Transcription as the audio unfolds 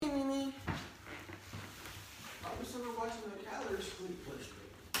I'm watching the calories.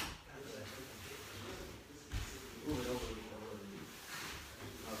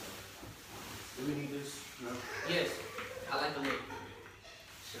 Do we need this? No. Yes. I like the look.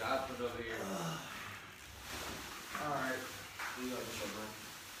 Should I put it over here? Alright. We got this over.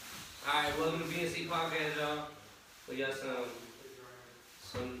 Alright, welcome to BNC Podcast, y'all. We got some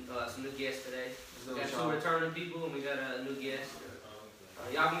new guests today. We got 2 returning people and we got a new guest.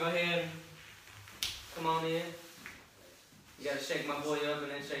 Y'all can go ahead and come on in. You gotta shake my boy up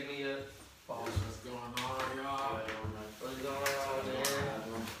and then shake me up. What's going on, y'all? What's going on, man?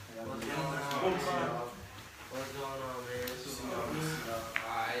 What's going on? What's going on, man?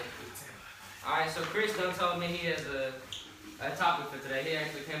 Alright, so Chris done told me he has a topic for today. He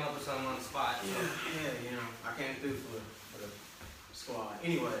actually came up with something on the spot. So. Yeah, you know, I came through for the squad.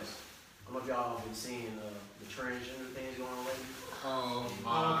 Anyways, I don't know if y'all have been seeing the transgender things going on lately. Oh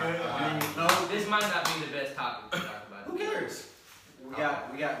my God. No, This might not be the best topic to talk about. who cares? We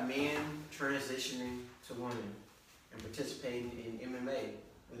got men transitioning to women and participating in MMA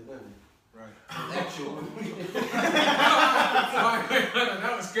with women. Right. Actual.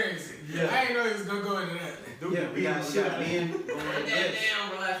 That was crazy. Yeah. I didn't know he was gonna go into that. Yeah, we got men going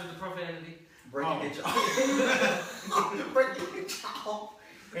Damn, relax with the profanity. breaking their jaw. Breaking their jaw.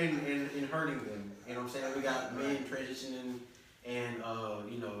 And hurting them. You know what I'm saying? We got men transitioning and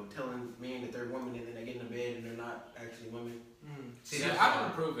you know, telling men that they're women and then they get in the bed and they're not actually women. See, I don't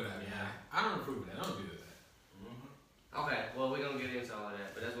approve of that. Yeah. I don't approve of that. I don't do that. Okay, well, we're gonna get into all of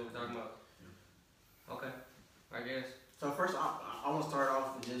that, but that's what we're talking about. Okay, I guess. So first, I want to start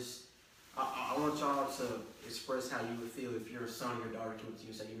off with just, I want y'all to express how you would feel if your son or your daughter came to you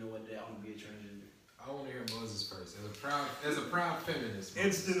and said, you know what, Dad, I'm gonna be a transgender. I want to hear Moses first. As a proud feminist.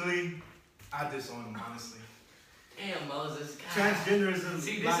 Instantly, I disown him, honestly. Damn, Moses. God. Transgenderism.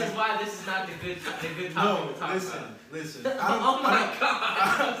 See, this is why this is not the good topic to talk about. Listen. Oh my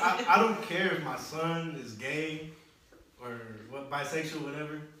God. I don't care if my son is gay or bisexual,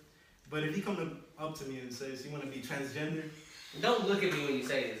 whatever. But if he comes up to me and says he want to be transgender, don't look at me when you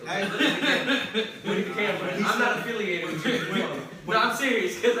say this. Okay? Look at the camera. Look at the camera. I'm not affiliated with you. No, I'm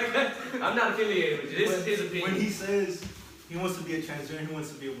serious because I'm not affiliated with you. This is his opinion. when he says he wants to be a transgender, he wants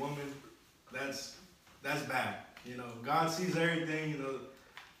to be a woman, that's bad. You know, God sees everything. You know,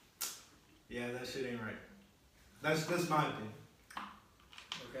 yeah, that shit ain't right. That's my opinion.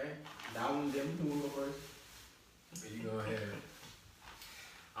 Okay, that one, them, who will go first? You go ahead.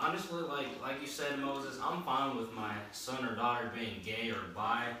 Honestly, like you said, Moses, I'm fine with my son or daughter being gay or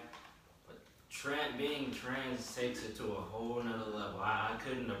bi, but being trans takes it to a whole nother level. I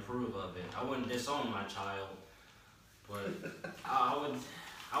couldn't approve of it. I wouldn't disown my child, but I would.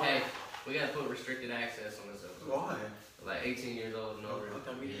 Hey, we gotta put restricted access on this episode. Why? Like 18 years old and over.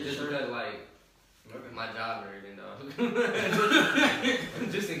 Okay, Just because, like, my job and everything, dog.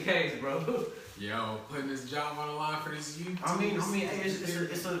 Just in case, bro. Yo, putting this job on the line for this youth. I mean, hey,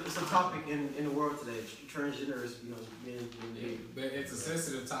 it's a topic in the world today. Transgender is, you know, men. But it's a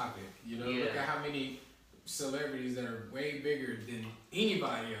sensitive topic. You know, look at how many celebrities that are way bigger than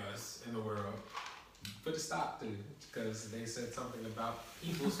anybody else in the world put a stop to it because they said something about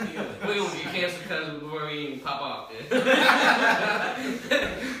people's feelings. We're gonna get canceled because before we even pop off.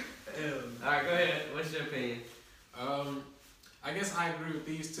 Alright, go ahead. What's your opinion? I guess I agree with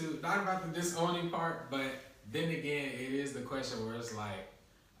these two. Not about the disowning part, but then again, it is the question where it's like,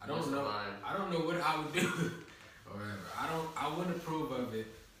 I don't know what I would do or whatever. I wouldn't approve of it.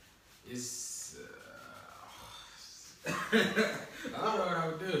 It's I don't know what I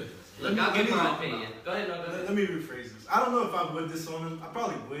would do. Look, I'll give my opinion. Go ahead, Let me rephrase this. I don't know if I would disown him. I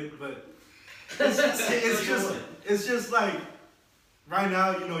probably would, but it's just like right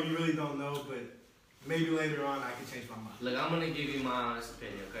now, you know, you really don't know, but maybe later on I can change my mind. Look, I'm gonna give you my honest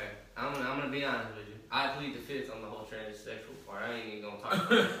opinion, okay? I'm gonna be honest with you. I plead the fifth on the whole transsexual part. I ain't even gonna talk about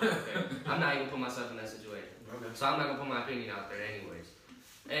that, okay? I'm not even gonna put myself in that situation. Okay. So I'm not gonna put my opinion out there anyways.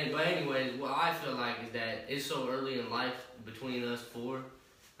 But anyways, what I feel like is that it's so early in life between us four.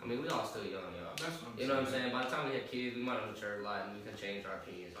 I mean, we all still young, y'all. That's what I'm You know what I'm saying? By the time we have kids, we might have matured a lot and we can change our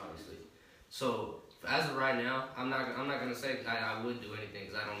opinions, obviously. So, as of right now, I'm not gonna say I would do anything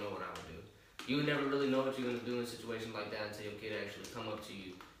because I don't know what I would do. You would never really know what you're gonna do in a situation like that until your kid actually come up to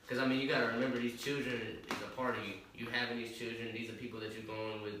you. Because I mean, you gotta remember these children is a part of you. You having these children, these are people that you're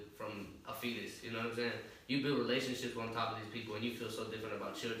going with from a fetus. You know what I'm saying? You build relationships on top of these people, and you feel so different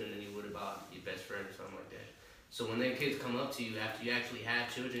about children than you would about your best friend or something like that. So when their kids come up to you after you actually have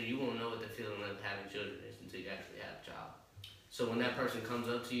children, you won't know what the feeling of having children is until you actually have a child. So when that person comes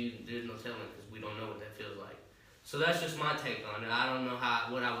up to you, there's no telling because we don't know what that feels like. So that's just my take on it. I don't know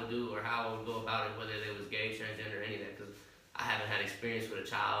what I would do or how I would go about it, whether they was gay, transgender, any of that, because I haven't had experience with a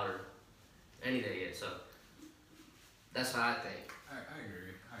child or any of that yet. So that's how I think. I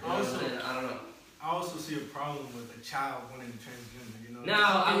agree. I don't know. I also see a problem with a child wanting to transgender, you know? No,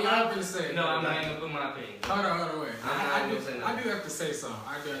 I'm not gonna say. No, I'm not even gonna put my opinion. Hold on, wait. I'm not gonna say nothing. I do have to say something.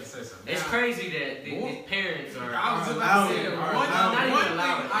 It's Now, crazy that these parents are. I was about to say not even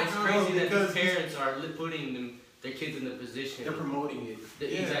allowing it. It's crazy that because these parents are putting their kids in the position. They're promoting it.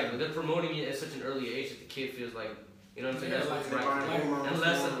 Exactly. They're promoting it at such an early age that the kid feels like, you know what I'm saying? Yeah, That's what's like,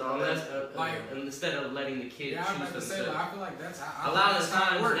 right. Instead of letting the kid yeah, I was choose about to say, themselves. I feel like that's how. A lot of that's how it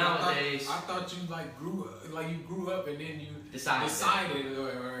times works. nowadays, I thought you grew up and then you decided.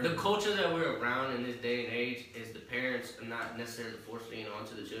 Or The culture that we're around in this day and age is the parents are not necessarily forcing it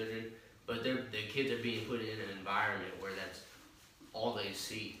onto the children, but the kids are being put in an environment where that's all they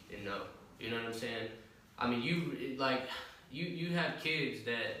see and know. You know what I'm saying? I mean, you have kids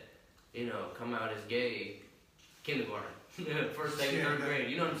that, you know, come out as gay, kindergarten, first, second, third grade.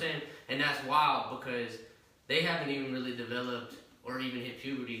 You know what I'm saying? And that's wild because they haven't even really developed or even hit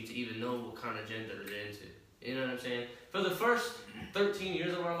puberty to even know what kind of gender they're into. You know what I'm saying? For the first 13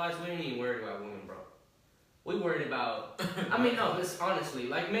 years of our lives, we ain't even worried about women, bro. We worried about, I mean, no, this honestly,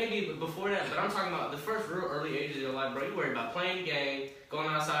 like maybe before that, but I'm talking about the first real early ages of your life, bro. You worried about playing the game, going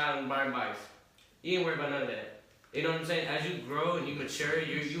outside and riding bikes. You ain't worried about none of that. You know what I'm saying? As you grow and you mature,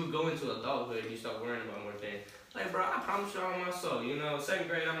 you would go into adulthood and you start worrying about more things. Like, bro, I promise y'all on my soul, you know, second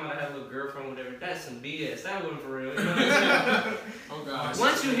grade, I might have had a little girlfriend, whatever. That's some BS. That wasn't for real. You know what I'm saying? Oh, God.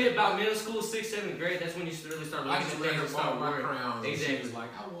 Once you hit about middle school, 6th, 7th grade, that's when you really start I looking just at let things her and start borrow my worrying. crowns. Exactly. She was like,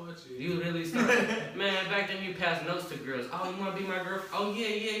 I want you. You really start, man, back then you passed notes to girls. Oh, you want to be my girlfriend? Oh,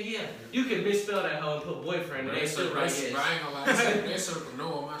 yeah. You can misspell that hoe and put boyfriend and they still right, yes. I ain't gonna lie, they circle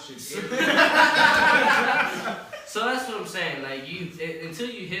no on my shit. So that's what I'm saying. Like until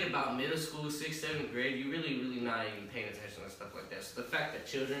you hit about middle school, 6th, 7th grade, you really not even paying attention to stuff like that. So the fact that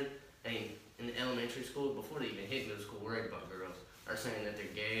children in elementary school, before they even hit middle school, worried about girls, are saying that they're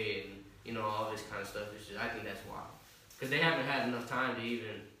gay and you know all this kind of stuff. It's just, I think that's wild because they haven't had enough time to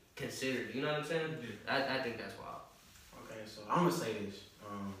even consider. You know what I'm saying? I think that's wild. Okay, so I'm gonna say this.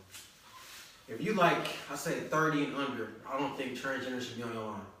 If you like, I say 30 and under, I don't think transgender should be on your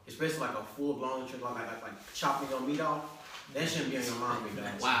line. Especially like a full blown trip, like chopping your meat off. That shouldn't be on your mind, big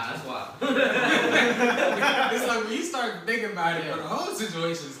dog. Wow, that's wild. It's like when you start thinking about it, the whole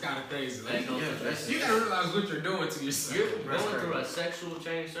situation is kind of crazy. Like, you gotta realize what you're doing to yourself. You're going through a sexual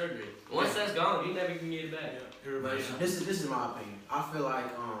change surgery. Once that's gone, you never can get it back. But this is my opinion. I feel like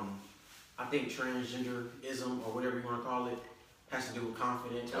I think transgenderism or whatever you want to call it has to do with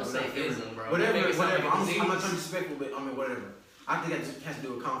confidence. Don't say ism, bro. Whatever. I'm not trying to be disrespectful, but I mean whatever. I think that just has to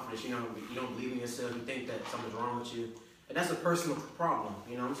do with confidence. You know, you don't believe in yourself. You think that something's wrong with you, and that's a personal problem.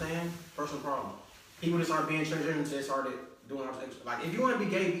 You know what I'm saying? Personal problem. People that start being transgender and they started doing all this. Like if you want to be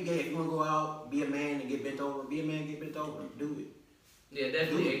gay, be gay. If you want to go out, be a man and get bent over, be a man and get bent over. Do it. Yeah,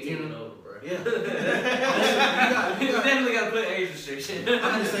 definitely 18 and over, bro. Yeah. You definitely gotta put age restriction.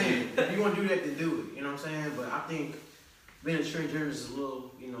 I'm just saying, if you want to do that, then do it. You know what I'm saying? But I think being a transgender is a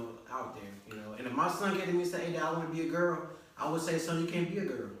little, you know, out there. You know, and if my son came to me and said, "Hey, Dad, I want to be a girl," I would say, "Son, you can't be a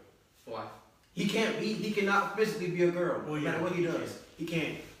girl." Why? He cannot physically be a girl. Well, no matter what he does. He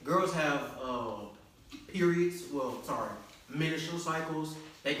can't. Girls have periods. Menstrual cycles.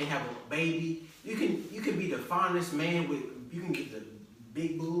 They can have a baby. You can be the finest man you can get the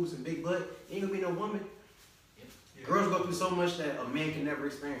big boobs and big butt. You ain't gonna be no woman. Yeah. Girls go through so much that a man can never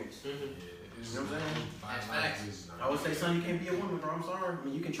experience. Mm-hmm. You know what I'm saying? That's facts. I would say, son, you can't be a woman, bro. I'm sorry. I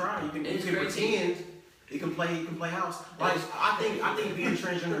mean, you can try. You can pretend. You can play house. Like I think being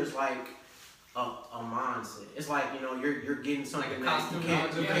transgender is like a mindset. It's like, you know, you're getting something like a that costume. you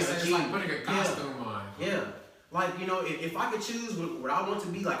can't It's like putting a costume on. Yeah. Like, you know, if I could choose what I want to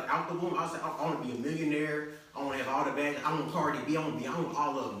be, like, out the womb, I would say, I want to be a millionaire. I want to have all the bags. I want Cardi B. I want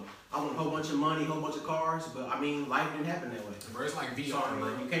all of them. I want a whole bunch of money, a whole bunch of cars. But, I mean, life didn't happen that way. Bro, it's like VR, sorry, bro.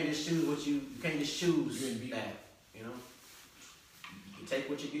 man. You can't just choose you can't just choose that, you know? You take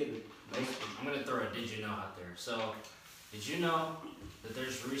what you're getting, basically. I'm gonna throw a did you know out there. So, did you know that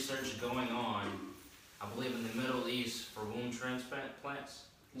there's research going on, I believe in the Middle East, for womb transplants?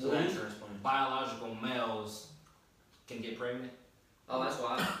 So Womb that transplant. biological males can get pregnant. Oh, that's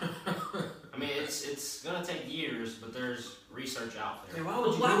wild. I mean, it's gonna take years, but there's research out there. Hey, why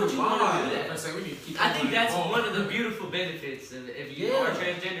would you want to do that? I think that's going. one of the beautiful benefits. If you are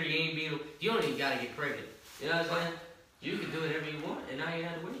transgender, you don't even gotta get pregnant. You know what I'm saying? You can do whatever you want, and now you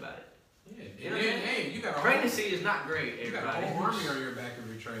don't have to worry about it. Yeah, and then, hey, you got a pregnancy is not great. You got a Everybody. whole army on your back if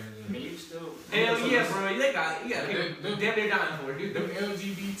you're trans. I mean, you still. Hell yeah, bro. They got people damn near dying for it. Them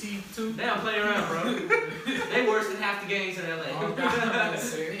LGBT too. They don't play around, bro. They worse than half the gangs in LA. Oh, God,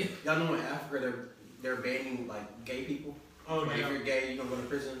 say. Y'all know in Africa they're banning like gay people. Oh Like, yeah. if you're gay, you're gonna go to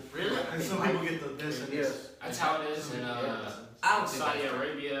prison. Really? And some people get the this and this. Yes. That's how it is in I don't think Saudi that's right.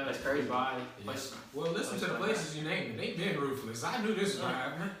 Arabia, That's crazy. Dubai. Yeah. Places. Well, listen to the places you named. They've been ruthless. I knew this was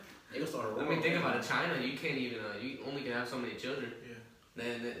happening. They gonna start a war. Let me think about it. China, you can't even. You only can have so many children. Yeah.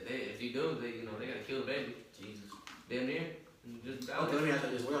 Then if you do, they gotta kill the baby. Jesus. Damn near. Just Okay, let me ask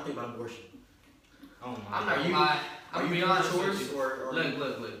you this. What y'all think about abortion? Oh my. I'm not Are gonna you- lie. Are I'm you gonna be pro honest with choice you. or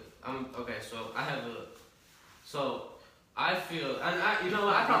Look. I'm okay. So I have a. So I feel. You know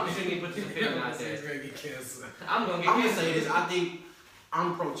what? I probably shouldn't even put this opinion out there. He's gonna get cancer. I'm gonna get I'm gonna canceled. say this. I think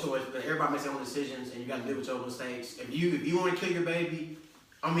I'm pro-choice, but everybody makes their own decisions, and you gotta live with your own mistakes. If you want to kill your baby,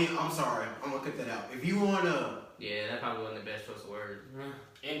 I'm sorry, I'm gonna cut that out. If you wanna, Yeah, that probably wasn't the best choice of words.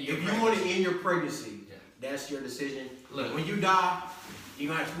 And if you want to end your pregnancy, Yeah. that's your decision. Look. When you die, you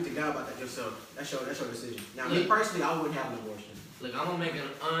gonna have to speak to God about that yourself. That's your decision. Now, me personally, I wouldn't have an abortion. Look, I'm gonna make an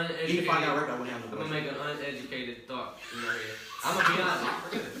Even if I got uneducated. raped, I wouldn't have an I'm gonna abortion. make an uneducated thought. Here. I'm gonna be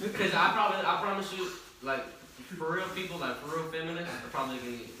honest, because I promise you, like for real people, like for real feminists, are probably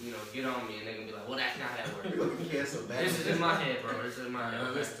gonna get on me and they're gonna be like, well, that's not how it You're works. gonna get canceled bad. This is in my head, bro. This is in my head.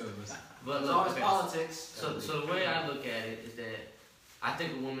 Okay? But It's look, always okay. politics. So the way I look at it is that I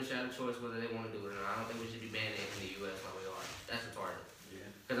think a woman should have a choice whether they want to do it or not. I don't think we should be banning it in the U.S. like we are. That's retarded. Yeah.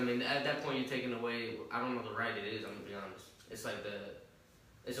 Because I mean, at that point, you're taking away. I don't know the right it is. I'm gonna be honest. It's like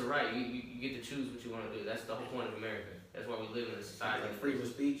it's a right. You get to choose what you want to do. That's the whole point of America. That's why we live in a society. Like freedom of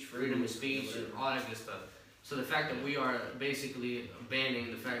speech, Freedom of speech, and all that good stuff. So the fact that we are basically banning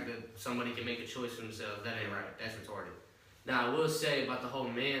the fact that somebody can make a choice for themselves, that ain't right. That's retarded. Now I will say about the whole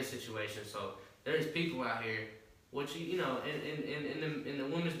man situation. So there's people out here. In the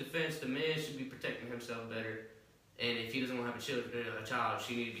woman's defense, the man should be protecting himself better. And if he doesn't want to have a child,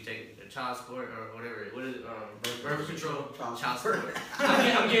 she need to be taking a child support or whatever. What is it? Birth control. Child support.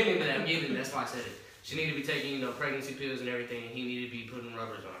 I'm getting into that. That's why I said it. She need to be taking pregnancy pills and everything, and he need to be putting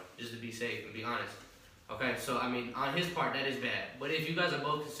rubbers on just to be safe and be honest. Okay, so I mean, on his part, that is bad. But if you guys are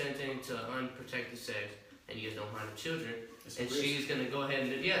both consenting to unprotected sex and you guys don't have children, and she's gonna go ahead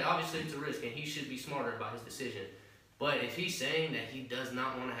and obviously it's a risk, and he should be smarter about his decision. But if he's saying that he does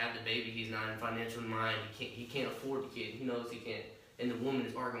not want to have the baby, he's not in financial mind, he can't afford the kid, he knows he can't, and the woman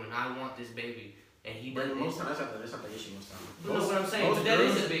is arguing, I want this baby, and he doesn't. Most times that's not the issue. Most times. You know what I'm saying? But that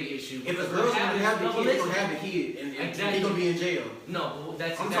is a big issue. If a because girl's what gonna happens- have the no, kid, but they're gonna listen. have the kid, and Exactly. he's gonna be in jail. No, but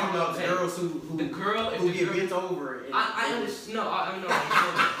that's I'm exactly talking what about I'm saying. girls who The girl, if who the get girl, bent over. And, I understand. No, I know. I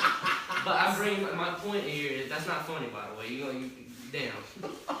understand that. But I bring my point here is that's not funny, by the way. You damn.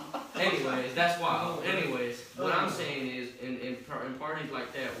 Anyways, that's wild. Anyways, what I'm saying is, in parties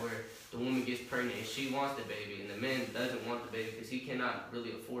like that where the woman gets pregnant and she wants the baby and the man doesn't want the baby because he cannot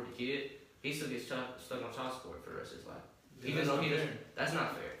really afford the kid, he still gets stuck on child support for the rest of his life. Even though he doesn't. That's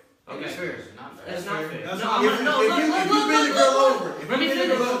not fair. Okay. It's fair. It's not fair. That's not fair. That's No, not- I'm not. No, if you bend the girl over, if Let me you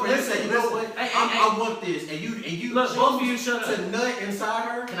bend the finish. girl over, let's say, you know what? Hey, I want this, and you Look, both of you shut to up. nut inside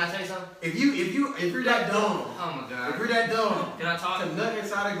her. Can I say something? If you're that dumb, Oh my if god. you're that dumb Can I talk? to nut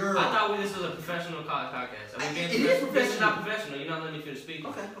inside a girl. I thought this was a professional podcast. I mean, It is This is professional. not professional. You're not letting me finish speaking.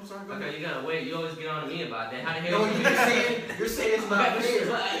 Okay, I'm sorry. Go ahead. Okay, you gotta wait. You always get on to me about that. How the No, hell? you're saying it's not Okay, fair.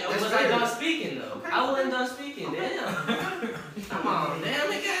 but That's was I fair. done speaking though? Okay. I wasn't done speaking. Okay. Damn. Come on,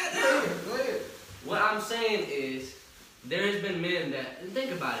 damn it, Go goddamn. ahead. Go ahead. What I'm saying is, there has been men that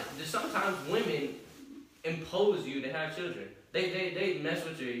think about it. There's sometimes women impose you to have children. They mess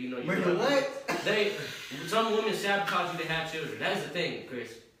with you. Wait, what? Some women sabotage you to have children. That's the thing,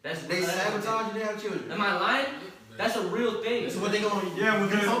 Chris. They sabotage you to have children. Am I lying? That's a real thing. So what they going? Yeah, when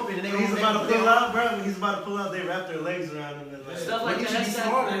he's hoping and they he's gonna about to make pull out, bro. When he's about to pull out, they wrap their legs around him and like. Stuff Like like he that. should be That's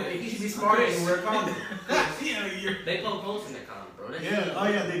smarter. sad. He should be smarter and wear a condom. Yeah, you're. They poke holes in that condom, bro. That's Yeah. Oh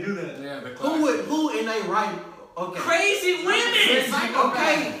yeah, they do that. Yeah, the Who in they right? Okay. crazy women.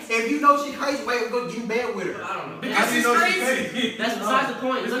 Okay, if you know she crazy, wait, go get in bed with her. I don't know. How do you know she's crazy. That's besides the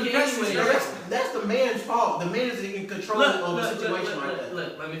point. Look at anyway. That's the man's fault. The man is in control of a situation like that.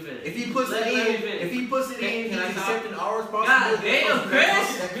 Look, let me finish. If he puts Let it me in, finish. if he puts it in, Can I he's talk? accepting all responsibility. God damn,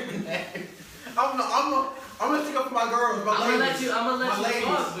 Chris! I'm gonna stick up for my girls, my I'm ladies. gonna let My you ladies.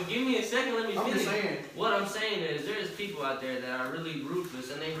 talk, but give me a second. Let me I'm finish. just saying. What I'm saying is, there's people out there that are really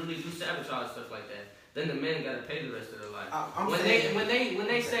ruthless and they really do sabotage stuff like that. Then the men gotta pay the rest of their life. I'm when saying,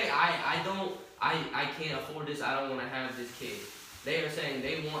 they say I can't afford this, I don't want to have this kid. They are saying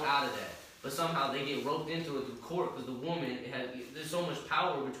they want out of that. but somehow they get roped into it through court because the woman there's so much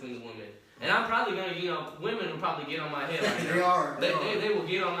power between the women. And I'm probably gonna, women will probably get on my head right now. They are. They will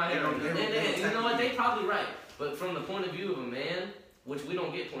get on my head right now. And you know what? They probably right. But from the point of view of a man, which we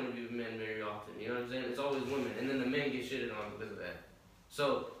don't get point of view of men very often, you know what I'm saying? It's always women, and then the men get shitted on because of that.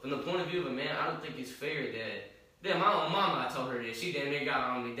 So from the point of view of a man, I don't think it's fair that. Damn, my own mama, I told her this. She damn near got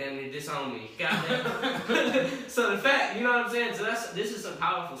on me, damn near disowned me. Goddamn. So the fact, you know what I'm saying? So this is some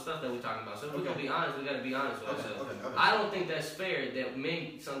powerful stuff that we're talking about. So if we're gonna be honest, we gotta be honest with ourselves. Okay. I don't think that's fair that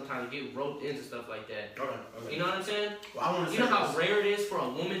men sometimes get roped into stuff like that. Okay. You know what I'm saying? Well, I want to. You know how rare it is for a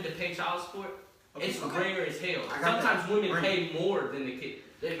woman to pay child support? It's rare as hell. Sometimes women pay more than the kid.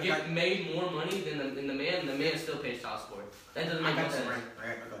 They get made more money than the man, and the man still pays child support. That doesn't make no sense.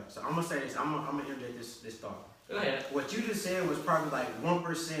 Okay. So I'm gonna say this. I'm gonna interject this thought. Go ahead. What you just said was probably like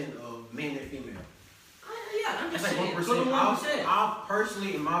 1% of men and female. Yeah, I'm just That's saying. like 1%. I've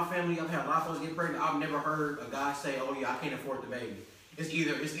personally, in my family, I've had a lot of folks get pregnant. I've never heard a guy say, "Oh yeah, I can't afford the baby." It's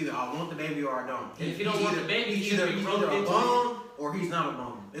either I want the baby or I don't. And if you don't want the baby, he's either either a bum or he's not a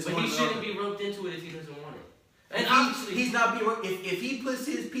bum. But he shouldn't be roped into it if he doesn't want it. And obviously, he's not being. If he puts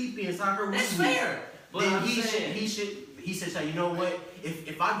his pee inside her, that's fair. Then he should say, you know what?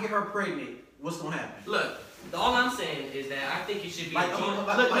 If I get her pregnant, what's gonna happen? Look. All I'm saying is that I think it should be like, me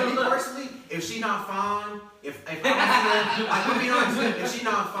personally, if she not fine, if I don't see her, like, I'm being honest, if she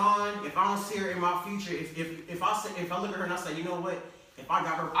not fine, if I don't see her in my future, if I look at her and I say, you know what, if I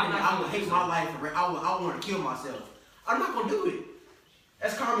got her pregnant, I would hate my life, I would want to kill myself. I'm not gonna do it.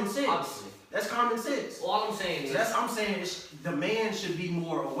 That's common sense. Obviously. That's common sense. Well, all I'm saying is, I'm saying the man should be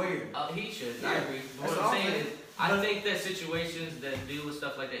more aware. He should. Yeah. I agree. But what I'm saying is, I think that situations that deal with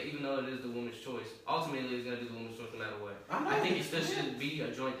stuff like that, even though it is the woman's choice, ultimately it's gonna be the woman's choice no matter what. I think it still should be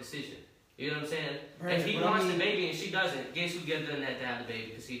a joint decision. You know what I'm saying? Right. If he wants the baby and she doesn't, guess who doesn't have to have the baby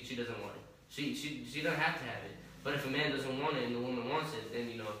because she doesn't want it. She doesn't have to have it. But if a man doesn't want it and the woman wants it, then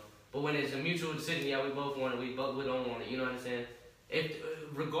But when it's a mutual decision, yeah, we both want it, we don't want it. You know what I'm saying?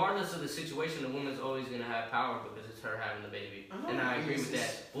 Regardless of the situation, the woman's always gonna have power because it's her having the baby, and I agree with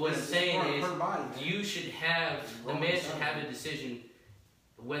that. But what I'm saying is, you should have the man should have a decision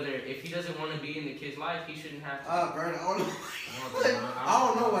whether if he doesn't want to be in the kid's life, he shouldn't have to. Brandon, I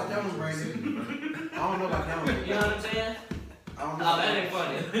don't know about that one, Brandon. I don't know about that one. You know what I'm saying? I don't know. Oh, that ain't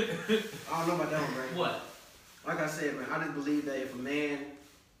funny. I don't know about that one, Brandon. What? Like I said, man, I just believe that if a man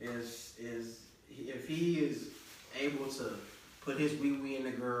if he is able to put his wee in the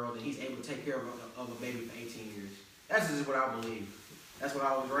girl, then he's able to take care of a baby for 18 years. That's just what I believe. That's what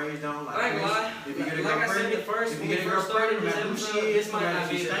I was raised on. Like, if you get a girl pregnant, if you get a girl pregnant, no matter who she is, this might not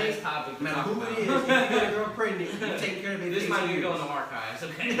be the next topic. No matter who it is, if you get a girl pregnant, you take care of it. This might need to go in the archives,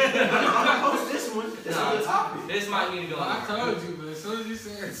 okay? I'm not posting this one. It's a good topic. This might need to go in the archives. I told you, but as soon as you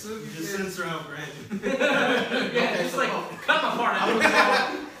said, just censor out Brandon. Yeah, it's like, cut my part out.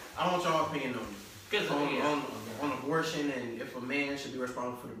 I want y'all opinion on abortion and if a man should be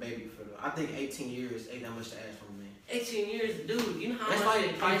responsible for the baby. I think 18 years ain't that much to ask from a man. 18 years, dude. You know how that's much like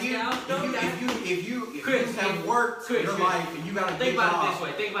it priced out? If you have worked your life and you got a think good about job, it this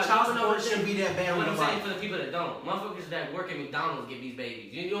way. Think about child support shouldn't be that bad. What I'm saying for the people that don't, motherfuckers that work at McDonald's get these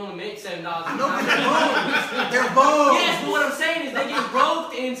babies. You only make $7. I know, but they're bums. They're bums. Yes, but what I'm saying is they get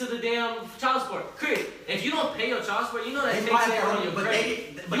roped into the damn child support. Chris, if you don't pay your child support, you know that takes it from your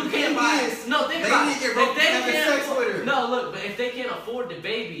credit. You can't buy. No, think about it. If they can't, no, look, but if they can't afford the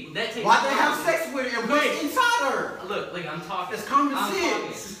baby, that takes. Why they have sex with her and what's inside her? Look, I'm talking. It's common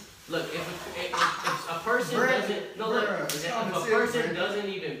sense. Look, if a person doesn't, no, look, if a person doesn't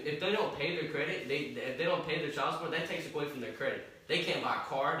even, if they don't pay their credit, if they don't pay their child support, that takes away from their credit. They can't buy a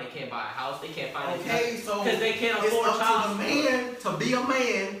car, they can't buy a house, they can't find anything. So because they can't afford child support. It's up to the man to be a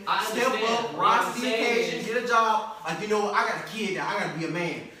man, step up, rise to the occasion, get a job. Like, you know what, I got a kid now, I gotta be a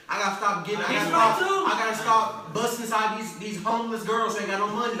man. I gotta stop busting inside these homeless girls who ain't got no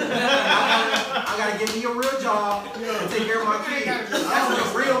money. I gotta get me a real job and take care of my kids. That's what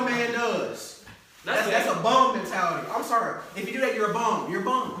a real man does. That's a bum mentality. I'm sorry. If you do that, you're a bum. You're a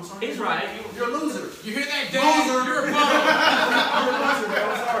bum. I'm sorry. He's right. You're a loser. You hear that, Dad? Loser. You're a bum. You're a loser, man.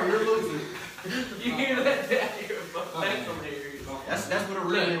 I'm sorry. You're a loser. You hear that, Dad? You're a bum. That's hilarious. That's what a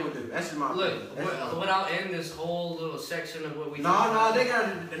real man would do. That's just my opinion. Look, without ending this whole little section of what we No, they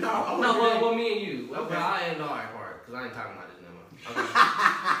gotta. Well, me and you. Okay. Well, I end all right part because I ain't talking about this no more. Okay.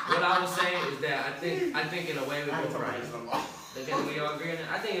 What I was saying is that I think in a way we're both right. Again, we all agree on it.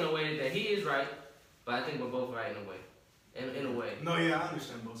 I think in a way that he is right, but I think we're both right in a way. In a way. No, yeah, I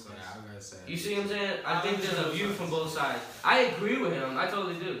understand both sides. Yeah, I'm gonna say. You see what I'm saying? I think there's a view from both sides. I agree with him. I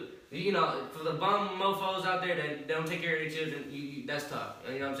totally do. You know, for the bum mofos out there that don't take care of their children, that's tough.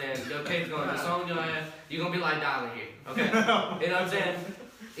 You know what I'm saying? Your kid's going to disown your ass. You're going to be like Dollar here, okay? You know what I'm saying?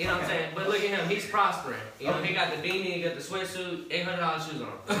 You know what I'm saying? But look at him. He's prospering. You know, he got the beanie, he got the sweatsuit, $800 shoes on. You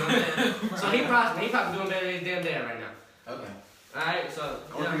know what I'm saying? So he prospering. He probably doing better than his damn dad right now. Okay. All right, so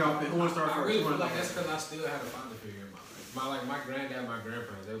Who want to start I first? really feel like that's because I still had a father figure in my life. My granddad, my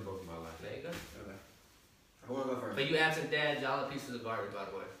grandparents, they were both in my life. there you go. Okay. Who want to go first? But you absent dad, y'all are pieces of garbage, by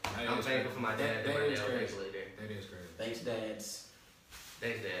the way. I'm thankful for my dad. That is crazy. crazy. That is crazy. Thanks, dads.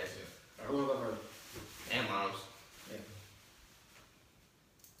 Thanks, dad. Who want to go first? And moms.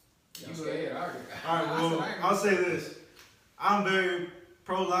 You go ahead. Alright, well, I'll say this. I'm very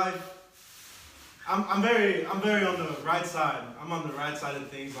pro-life. I'm very on the right side. I'm on the right side of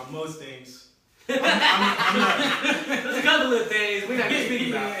things on most things. I'm not. There's a couple of things we're not going to speak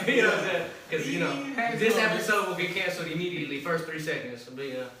about. You know what I'm saying? Because, you know, this episode will get canceled immediately, first 3 seconds. But,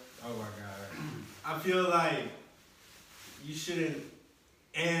 yeah. Oh my God. I feel like you shouldn't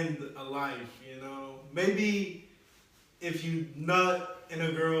end a life, you know? Maybe if you nut in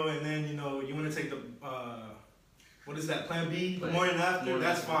a girl and then, you know, you want to take the, what is that, plan B? The morning after?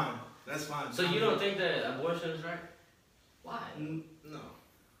 That's fine. That's fine. So you don't think that abortion is right? Why? No.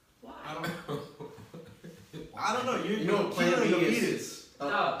 Why? I don't know. You know what plan killing B a is? fetus. No,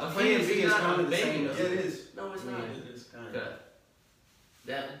 a plan fetus B is is not kind a of the baby. same. Yeah, it is. No, it's not. It is kind of. Good.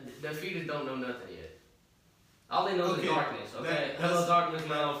 The fetus don't know nothing yet. All they know is darkness, okay? Hello, darkness,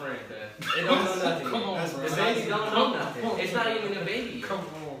 my old friend, okay? They don't know nothing yet. Come on, bro. The baby don't know nothing. It's not even a baby yet. Come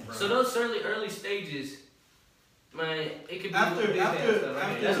on, bro. So those early stages, man, it could be After- big bad stuff,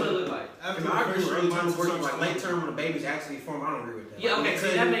 right? That's what it looks like. I mean, I agree with early term abortion, like late term when the baby's actually formed. I don't agree with that. Yeah, okay,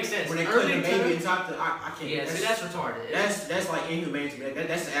 see, that makes sense. When they cut Early the baby term- and talk to, I can't. Yeah, see, that's retarded. That's like inhumane to me.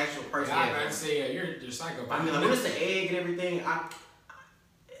 That's the actual person. I gotta say, yeah, you're psychopath. I mean, like, when it's the egg and everything, I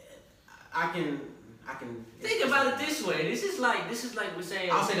can. Think about it this way. This is like we're saying.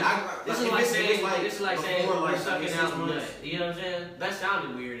 I'll say that. This is like saying before, we're sucking 6 out months. nut. You know what I'm saying? That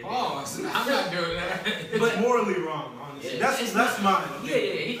sounded weird. Oh, I'm not doing that. It's morally wrong, honestly. Yeah, That's mine.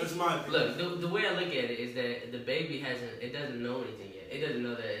 Yeah. That's my opinion. Look, the way I look at it is that the baby doesn't know anything yet. It doesn't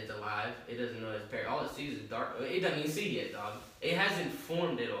know that it's alive. It doesn't know it's parent. All it sees is dark. It doesn't even see yet, dog. It hasn't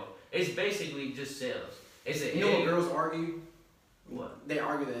formed at all. It's basically just cells. It's a You know what girls argue? What? They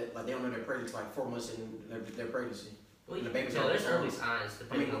argue that like they don't know they're pregnant like 4 months in their pregnancy. Well, And you the baby's can tell there's already early formed. signs I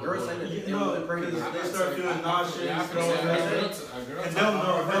depending mean, on when girls say the that woman. they don't know they're pregnant, they start feeling nauseous, Yeah, I and feel all like that. a girl And talking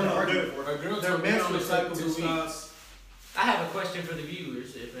they'll know their me menstrual on cycle the will stop. I have a question for the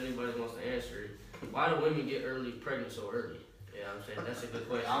viewers, if anybody wants to answer it. Why do women get pregnant so early? Yeah, I'm saying that's a good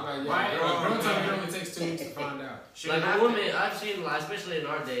question. I'm like, Why? yeah, girl told me it only takes 2 weeks to find out. Like a woman, I've seen, especially in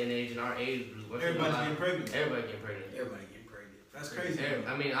our day and age, in our age group, Everybody's getting pregnant. Everybody getting pregnant. Everybody getting pregnant. That's crazy.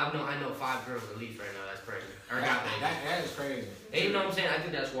 I mean, I know 5 girls at least right now that's pregnant. Or got babies. That is crazy. And you know what I'm saying? I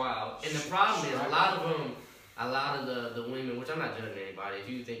think that's wild. And the problem is, a lot of the women, which I'm not judging anybody. If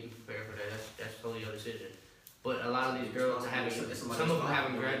you think you prepare for that, that's totally your decision. But a lot of these girls are having, some of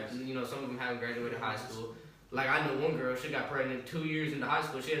them haven't graduated high school. Like I know one girl, she got pregnant 2 years into high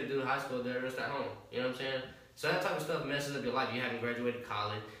school. She had to do high school the rest at home. You know what I'm saying? So that type of stuff messes up your life. You haven't graduated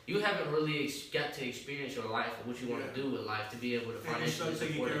college. You haven't really got to experience your life or what you want to do with life to be able to financially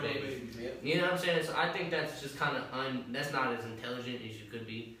support a baby. You know what I'm saying? So I think that's just kind of that's not as intelligent as you could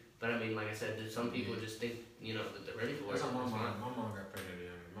be. But I mean, like I said, some people just think that they're ready for it. That's how my mom got pregnant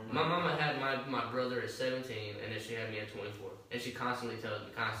young. My mama had my brother at 17, and then she had me at 24. And she constantly tells me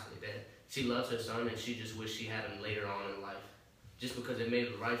that she loves her son, and she just wished she had him later on in life. Just because it made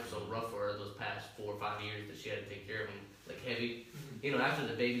life so rough for her those past 4 or 5 years that she had to take care of him, like heavy. After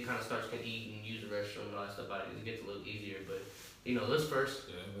the baby kind of starts to eat and use the restroom and all that stuff, it gets a little easier. But, those first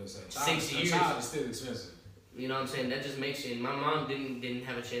 6 years. A child is still expensive. You know what I'm saying? That just makes it. My mom didn't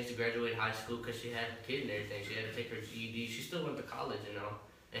have a chance to graduate high school because she had a kid and everything. She had to take her GED. She still went to college,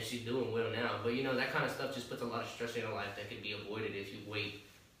 and she's doing well now. But, that kind of stuff just puts a lot of stress in your life that could be avoided if you wait.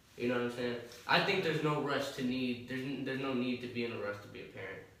 You know what I'm saying? I think there's no rush to need, there's no need to be in a rush to be a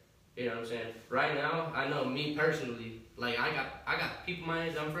parent. You know what I'm saying? Right now, I know me personally, like I got people my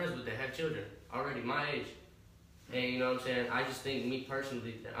age I'm friends with that have children already my age. And you know what I'm saying? I just think me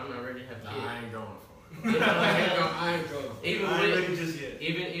personally that I'm not ready to have kids. Nah, I ain't going for it. You know what I'm saying? I ain't going for it. Even I ain't ready just yet.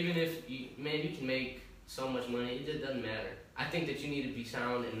 Even if you can make so much money, it just doesn't matter. I think that you need to be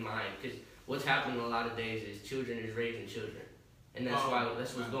sound in mind because what's happening a lot of days is children is raising children. And that's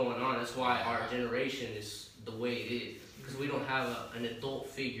what's going on. That's why our generation is the way it is. Because we don't have an adult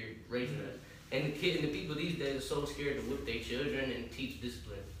figure raising us. And the people these days are so scared to whip their children and teach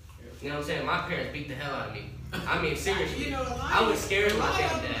discipline. You know what I'm saying? My parents beat the hell out of me. I mean, seriously. You know, I was scared of my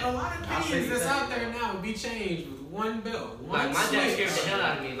damn a dad. lot of opinions that's out there now would be changed with one belt, one Like, my dad switch, scared the hell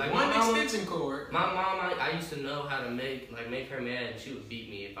out of me. Like, one my mom, extension cord. my mom, I used to know how to make her mad, and she would beat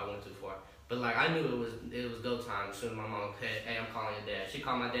me if I went too far. But like, I knew it was go time. As soon as my mom said, "Hey, I'm calling your dad," she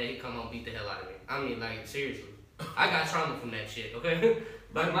called my dad. He come home, beat the hell out of me. I mean, like, seriously, I got trauma from that shit. Okay,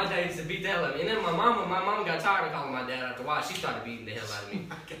 but my dad used to beat the hell out of me. And then my mom got tired of calling my dad after a while. She started beating the hell out of me.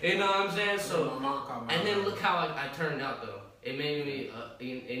 You know what I'm saying? So, and then look how I turned out though. It made me,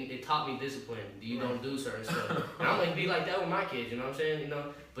 it taught me discipline. You don't do certain stuff. And I'm gonna be like that with my kids. You know what I'm saying? You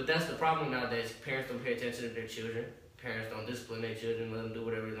know, but that's the problem nowadays. Parents don't pay attention to their children. Parents don't discipline their children, let them do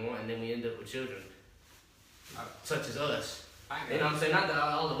whatever they want, and then we end up with children such as us. You know what I'm saying? Not that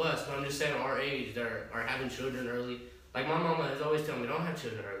all of us, but I'm just saying our age that are having children early. Like my mama has always told me, don't have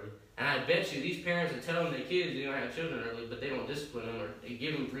children early. And I bet you these parents are telling their kids they don't have children early, but they don't discipline them or they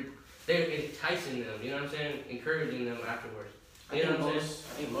give them, they're enticing them, you know what I'm saying? Encouraging them afterwards. You know what I'm saying?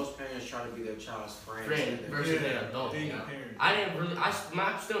 I think most parents try to be their child's friend versus their adult. Being You a know? parent. I didn't really, I'm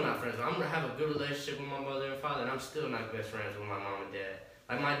still not friends. I'm gonna have a good relationship with my mother and father, and I'm still not best friends with my mom and dad.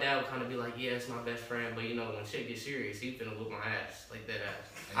 Like my dad would kind of be like, yeah, it's my best friend, but you know, when shit gets serious, he's finna whoop my ass like that ass.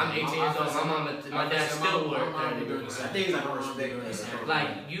 I'm 18 years old. My dad still works. I think it's like a respect.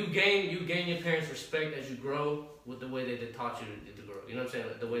 Like you gain your parents' respect as you grow with the way that they taught you to grow. You know what I'm saying?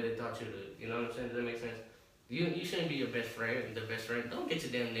 Like, the way they taught you to. You know what I'm saying? Does that make sense? You shouldn't be your best friend. The best friend. Don't get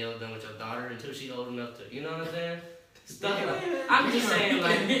your damn nails done with your daughter until she's old enough to. You know what I'm saying? Stuff like. I'm just saying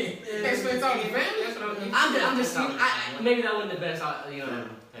like. I'm just. Maybe that wasn't the best. You know.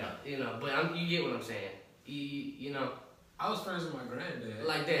 You know. But you get what I'm saying. You know. I was friends with my granddad.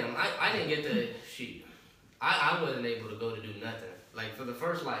 Like damn, I didn't get to shit. I wasn't able to go to do nothing. Like for the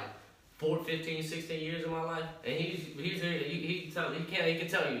first like 15, 16 years of my life, and he's here. He can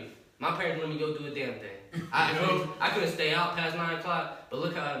tell you. My parents let me go do a damn thing. I couldn't stay out past 9 o'clock, but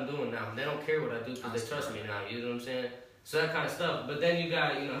look how I'm doing now. They don't care what I do because they trust me now. You know what I'm saying? So that kind of stuff. But then you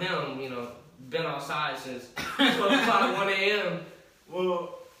got him been outside since 12 o'clock, 1 a.m.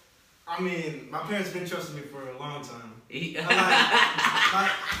 Well, I mean, my parents been trusting me for a long time.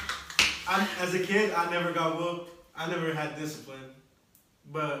 As a kid, I never got whooped. I never had discipline,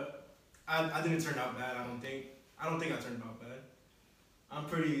 but I didn't turn out bad. I don't think I turned out bad. I'm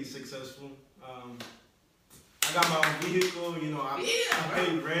pretty successful. I got my own vehicle. I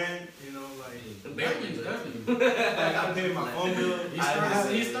pay rent. Like I pay my phone bill. He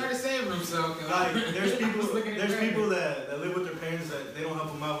started saving himself. Like there's people that live with their parents that they don't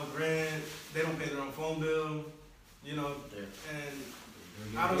help them out with rent. They don't pay their own phone bill. And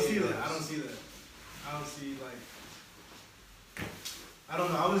I don't see that. I don't see like. I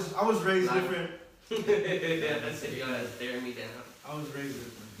don't know. I was raised different. Yeah, that's it. You guys staring me down. I was raised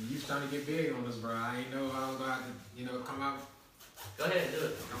different. You was trying to get big on us, bro. I ain't know I was going to, come out. Go ahead and do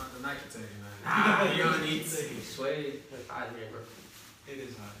it. Come out the night to tell you, man. You don't need to. Sway, it's hot in here, bro. It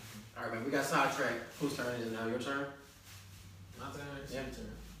is hot. All right, man. We got sidetracked. Whose turn is it now? Your turn? My turn? Yeah, your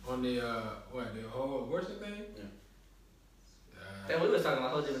turn. On the, the whole worship thing? Yeah. Then we was talking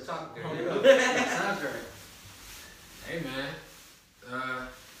about whole different topic. Sidetrack. Hey, man.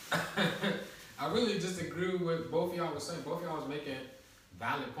 I really just agree with both of y'all was saying. Both of y'all was making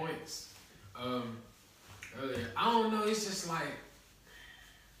valid points earlier. I don't know. It's just like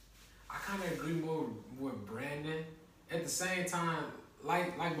I kind of agree more with Brandon. At the same time,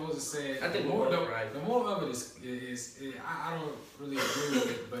 like Moses said, I think the more of it is I don't really agree with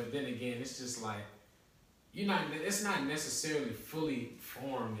it. But then again, it's just like it's not necessarily fully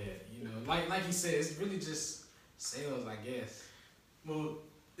formed yet. Like he said, it's really just sales, I guess. Well,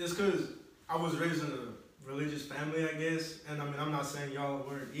 it's because I was raised in a religious family, I guess. And I mean, I'm not saying y'all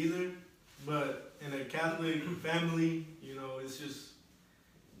weren't either, but in a Catholic family, it's just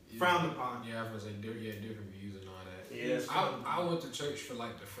frowned upon. Yeah, I was saying different views and all that. Yes. I went to church for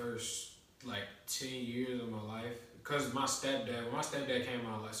like the first 10 years of my life because when my stepdad came in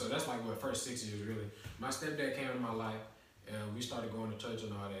my life, so that's like what first 6 years really. My stepdad came in my life. And we started going to church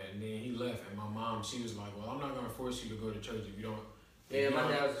and all that, and then he left. And my mom, she was like, "Well, I'm not gonna force you to go to church if you don't." Yeah, my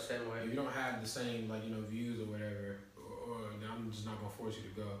dad was the same way. If you don't have the same views or whatever, or I'm just not gonna force you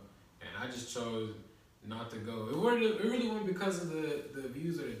to go. And I just chose not to go. It really wasn't because of the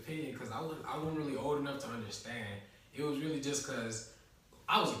views or the opinion, because I wasn't really old enough to understand. It was really just because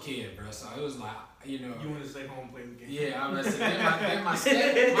I was a kid, bro. So it was like, You want to stay home and play the game. Yeah, I was then my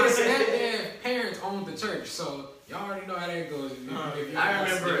stepdad parents owned the church, so y'all already know how that goes.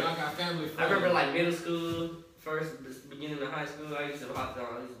 I got family friends. I remember like middle school, beginning of high school, I used to hop down.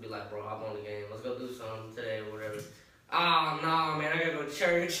 I used to be like, bro, hop on the game. Let's go do something today or whatever. oh no, man, I gotta go to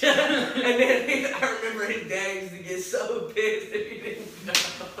church. And then I remember his dad used to get so pissed if he didn't go.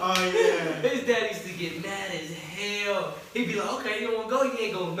 Oh yeah. His dad used to get mad as hell. He'd be like, okay, you don't want to go, you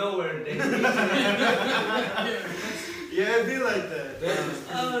ain't going nowhere today. Yeah, it'd be like that.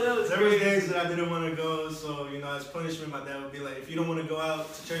 Oh, that was There was crazy. days that I didn't want to go, so as punishment, my dad would be like, "If you don't want to go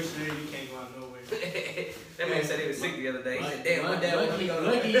out to church today, you can't go out nowhere." That man said he was sick the other day. He said, damn, my dad lucky, wanted to go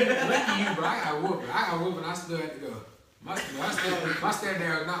lucky you, bro. I got whooping. I still had to go. My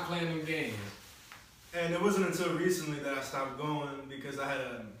stepdad was not playing them games. And it wasn't until recently that I stopped going because I had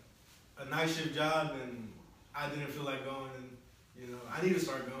a night shift job and I didn't feel like going, and I need to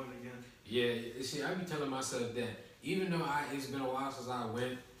start going again. Yeah, see, I be telling myself that even though it's been a while since I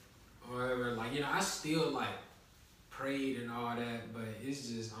went, or whatever, like I still like prayed and all that, but it's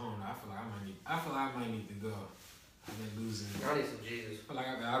just I don't know. I feel like I might need to go. I've been losing. I need some Jesus. I feel like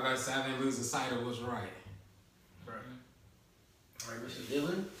I've been losing sight of what's right. Right. All right, Mr.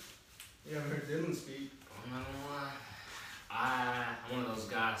 Dylan. Yeah, I heard Dylan speak. I'm not gonna lie. I'm one of those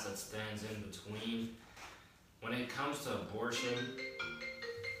guys that stands in between. When it comes to abortion,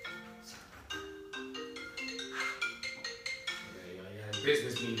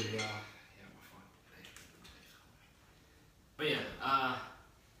 Business meeting, y'all. but yeah, I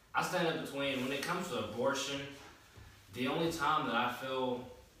stand in between. When it comes to abortion, the only time that I feel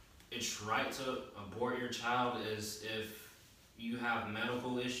it's right to abort your child is if you have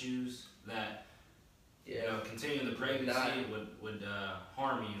medical issues that continuing the pregnancy would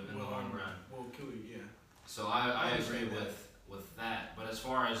harm you in the long run. Well, kill you, yeah. So I agree understand with that. But as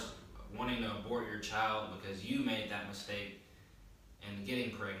far as wanting to abort your child because you made that mistake and getting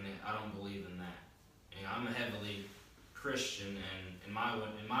pregnant, I don't believe in that. I'm a heavily Christian, and in my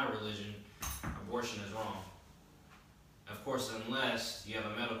religion, abortion is wrong. Of course, unless you have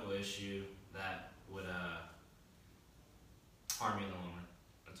a medical issue that would harm you in the long run.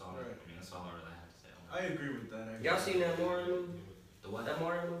 That's all. Right. That's all I really have to say. I agree with that. Actually. Y'all seen that Mario movie? The what? That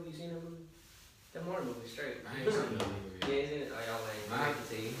Mario movie? You seen that movie? That Mario movie straight. I ain't seen no movie. Yeah, he's in it. Oh, y'all ain't. I Make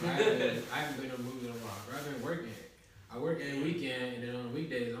the team. haven't been to a movie in a while, bro. I've been working. I work every weekend, and then on the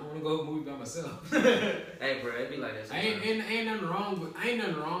weekdays, I don't want to go to a movie by myself. Hey, bro, it be like that sometimes. Ain't nothing wrong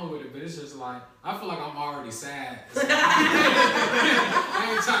with it, but it's just like I feel like I'm already sad. So, I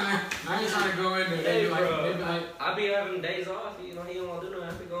ain't trying to go in there. Hey, They bro, be like, I be having days off. He don't want to do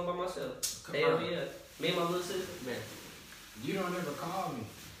nothing. I be going by myself. Come Hell on. yeah. Me and my little sister, man. you don't ever call me.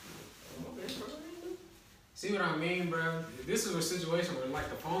 Okay, bro. See what I mean, bro? This is a situation where like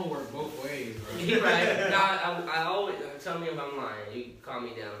the phone works both ways, bro. You're right. Nah, I always tell me if I'm lying. You can calm me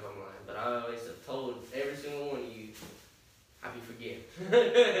down if I'm lying. But I always have told every single one of you, I be forgetting.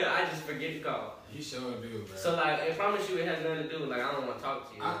 I just forget to call. You sure do, bro. So like, I promise you, it has nothing to do with like I don't want to talk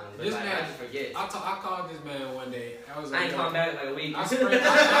to you. But this like, man- I just forget. I called this man one day. I ain't called back in like a week. I spray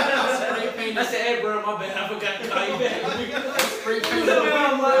painted. I said, hey bro, my bad, I forgot to call you back.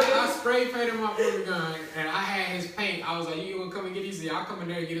 I spray painted my booty gun, and I had his paint. I was like, you gonna come and get these? I'll come in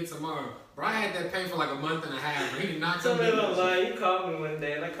there and get it tomorrow. Bro, I had that paint for like a month and a half. Bro. He did not come Somebody get don't it. lie, you called me one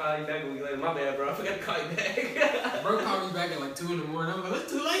day and I called you back a week later. My bad, bro, I forgot to call you back. Bro called me back at like 2 in the morning. I'm like,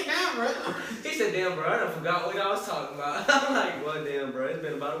 it's too late now, bro. He said, damn, bro, I done forgot what I was talking about. I'm like, well, damn, bro, it's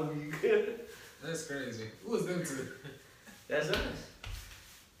been about a week. That's crazy. Who was them two? That's us.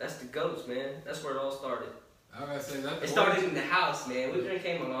 That's the goats, man. That's where it all started. I was about to say that. It started in the house, man. We done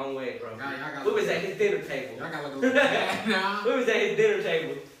came a long way, bro. We was at his dinner table. Y'all got like a little bad now. We was at his dinner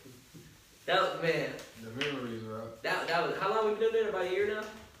table. That was, man. The memories, bro. That was, how long we been doing there? About a year now?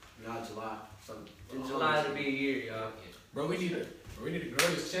 Not July. In July it'll be a year, y'all. Bro, we need to grow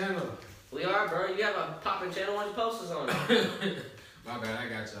this channel. We are, bro. You have a popping channel. Why don't you post us on it? My bad, I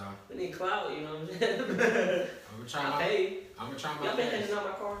got y'all. We need clout, you know what I'm saying? I'm gonna try I my. paid. I'm gonna try my Y'all been best. handing out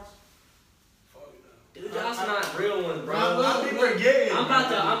my cards? Dude, y'all's not real ones, bro. I be forgetting.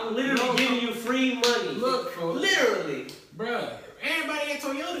 I'm literally giving you free money. Look, folks. Literally. Bruh, everybody at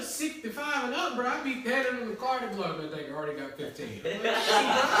Toyota 65 and up, bro. I be handing them the car to blow that they already got 15. Like, hey,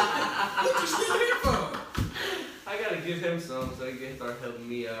 what you still here for? I gotta give him some so he can start helping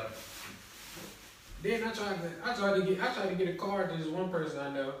me out. Then I tried to get a car to this one person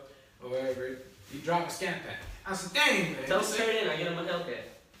I know, or whatever. He dropped a scat pack. I said, dang, man. Tell him to trade in, I get him a Hellcat.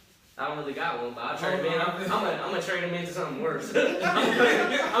 I don't really got one, but I'll trade him in. I'm gonna trade him into something worse. I'm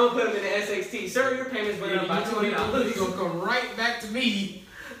gonna put him in the SXT. Sir, your payments went up by $20. He's gonna come right back to me.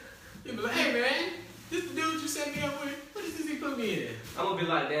 He'll be like, hey, man, this the dude you set me up with? What is this he put me in? I'm gonna be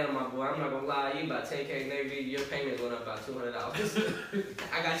like, damn, my boy, I'm not gonna lie, you about 10K Navy, your payments went up by $200.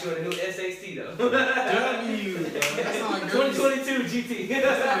 I got you in a new SXT though. W, bro. That's not a W. 2022 GT.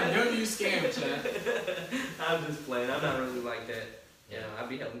 That's not a W scam, chat. I I'm just playing. I'm not really like that. You know, I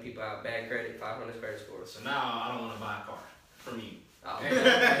be helping people out. Bad credit, 500 credit scores. So now I don't want to buy a car from you. Oh,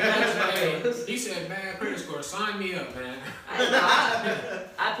 Hey, he said bad credit score. Sign me up, man.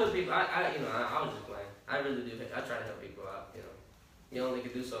 I put people. I was just playing. I really do. I try to help people out. You know, you only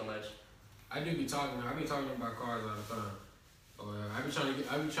can do so much. I be talking about cars all the time. I'm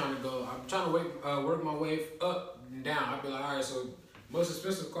trying to work my way up and down. I be like, all right, so most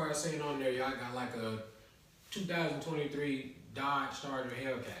expensive car I seen on there, y'all got like a 2023 Dodge Charger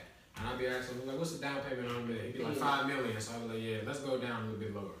Hellcat. And I'd be asking, like, what's the down payment on it? It'd be like $5 million. So I'd be like, yeah, let's go down a little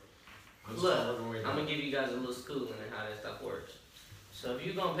bit lower. Look, I'm gonna give you guys a little schooling on how that stuff works. So if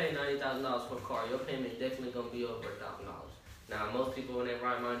you're gonna pay $90,000 for a car, your payment is definitely gonna be over $1,000. Now most people in their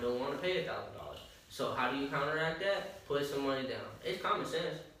right mind don't want to pay $1,000. So how do you counteract that? Put some money down. It's common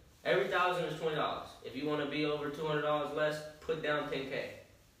sense. Every $1,000 is $20. If you want to be over $200 less, put down $10K.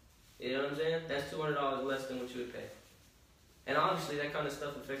 You know what I'm saying? That's $200 less than what you would pay. And obviously that kind of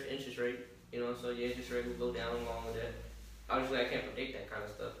stuff affects interest rate. You know, so your interest rate will go down along with that. Obviously I can't predict that kind of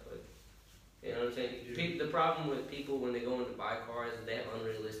stuff, but you know what I'm saying? The problem with people when they go in to buy cars is they have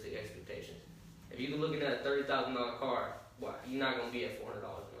unrealistic expectations. If you're looking at a $30,000 car, you're not going to be at $400 a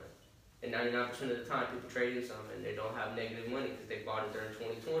month. And 99% of the time, people trade in something and they don't have negative money because they bought it during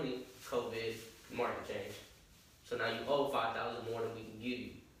 2020, COVID, market change. So now you owe $5,000 more than we can give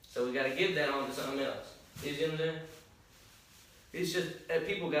you. So we got to give that on to something else. You see what I'm saying? It's just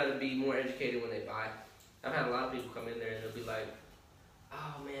people got to be more educated when they buy. I've had a lot of people come in there and they'll be like,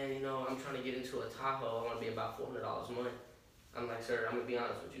 "Oh man, you know, I'm trying to get into a Tahoe. I want to be about $400 a month." I'm like, "Sir, I'm gonna be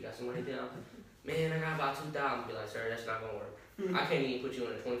honest with you. Got some money down?" "Man, I got about $2,000." Be like, "Sir, that's not gonna work. I can't even put you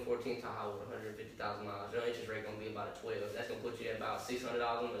in a 2014 Tahoe with 150,000 miles. Your interest rate gonna be about a 12. That's gonna put you at about $600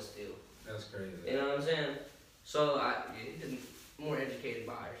 a month still." That's crazy. You know what I'm saying? So more educated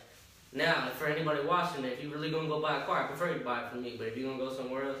buyers. Now, for anybody watching it, if you're really gonna go buy a car, I prefer you to buy it from me. But if you're gonna go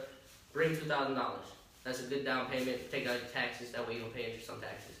somewhere else, bring $2,000. That's a good down payment. Take out your taxes. That way you don't pay interest on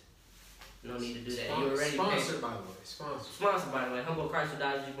taxes. No need to do that. You already sponsored, by the way. Sponsored, by the way. Humboldt Chrysler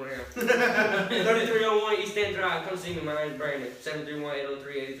Dodge Jeep Ram. 3301 East End Drive. Come see me. My name's Brandon.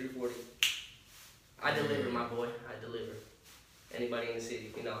 731-803-8340. I deliver, my boy. I deliver. Anybody in the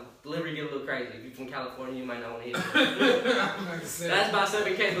city, you know. Delivery get a little crazy. If you're from California, you might not want to hear it. That's about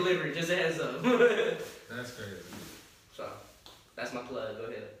 7K delivery. Just a heads up. That's crazy. So, that's my plug. Go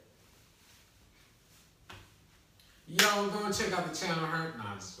ahead. Yo, go and check out the channel, Herm.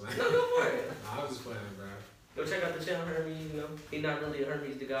 Nah, I'm just playing. No, go for it. Nah, I was just playing, bro. Go check out the channel, Hermes. You know, he's not really a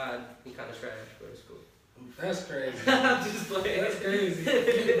Hermes the God. He kind of trash, but it's cool. That's crazy. I'm just playing. That's crazy.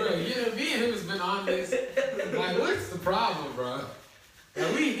 Bro, me and him has been on this. Like, what's the problem, bro?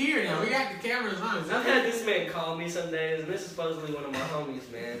 Like, we here now. We got the cameras on. I've had this man call me some days, and this is supposedly one of my homies,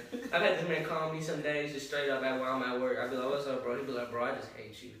 man. I've had this man call me some days just straight up while I'm at work. I'd be like, "What's up, bro?" He'd be like, "Bro, I just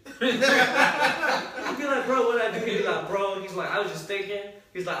hate you." I'd be like, "Bro, what I do?" He'd be like, "Bro," he's like, "I was just thinking."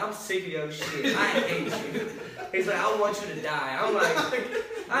 He's like, "I'm sick of your shit. I hate you." He's like, "I want you to die." I'm like,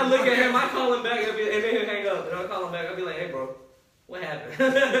 I look at him, I call him back, and then he'll hang up, and I'll call him back. I'll be like, "Hey, bro, what happened?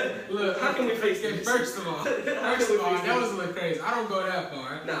 Look, how can we fix this?" First of all, that was a little crazy. I don't go that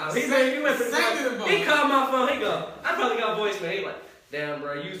far. Nah, he called my phone. He go, I probably got voicemail. He like, "Damn,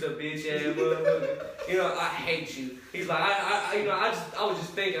 bro, you's a bitch ass motherfucker. You know, I hate you." He's like, I was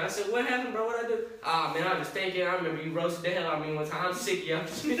just thinking. I said, "What happened, bro? What I do?" "Ah, man, I was just thinking. I remember you roasted the hell out of me one time. I'm sick of y'all." I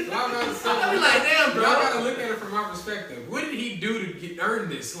be like, "Damn, bro." I gotta look at it from my perspective. What did he do to earn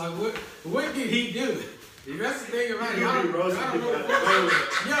this? Like, what did he do? That's the thing about it. I don't know.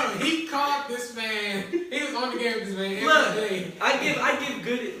 Yo, he caught this man. He was on the game with this man every day. I give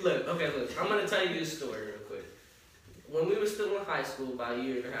good. Look, I'm gonna tell you this story real quick. When we were still in high school, about a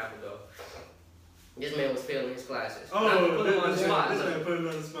year and a half ago, this man was failing his classes. Not to put him on the spot. Not to put him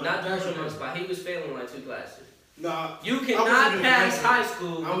on the spot. He was failing like 2 classes. Nah. You cannot pass high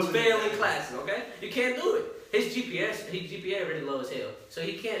school with failing classes. Okay, you can't do it. His GPA already low as hell, so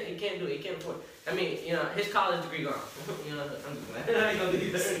he can't do it. He can't afford it. I mean, you know, his college degree gone. You know, I'm just glad. I ain't gonna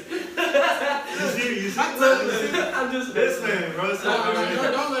do that. I'm just this man, bro.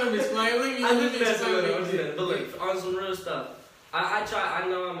 Don't let him explain. I'm just messing with him. But look, on some real stuff, I try. I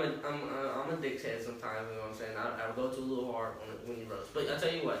know I'm a dickhead sometimes. You know what I'm saying? I go too a little hard when you roast. But I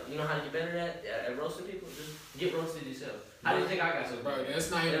tell you what, you know how to get better at roasting people? Just get roasted yourself. How do you think I got so good? Bro, that's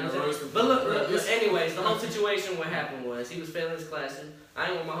not even a roast. But look, anyways, the whole situation, what happened was he was failing his classes. I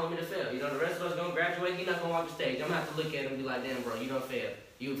didn't want my homie to fail. You know, the rest of us gonna graduate. He not gonna walk the stage. I'm gonna have to look at him and be like, "Damn, bro, you don't fail.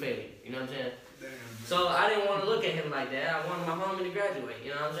 You failed. You know what I'm saying?" Damn, so I didn't want to look at him like that. I wanted my homie to graduate.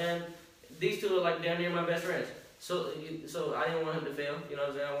 You know what I'm saying? These two are like damn near my best friends. So I didn't want him to fail. You know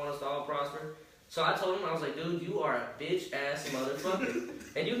what I'm saying? I want us to all prosper. So I told him, I was like, dude, you are a bitch ass motherfucker.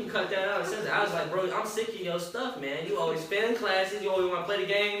 And you can cut that out and say that. I was like, bro, I'm sick of your stuff, man. You always failing classes, you always want to play the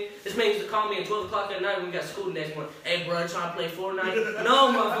game. This man used to call me at 12 o'clock at night when we got school the next morning. Hey, bro, trying to play Fortnite?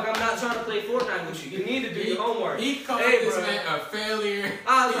 No, motherfucker, I'm not trying to play Fortnite with you. You need to do your homework. He called this man a failure.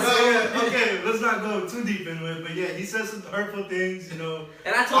 Okay, let's not go too deep into it, but yeah, he said some hurtful things, you know.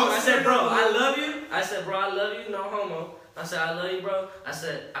 And I told him, I said, bro, I love you. I said, bro, I love you, no homo. I said, I love you, bro. I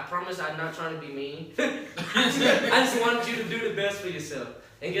said, I promise I'm not trying to be mean. I just wanted you to do the best for yourself.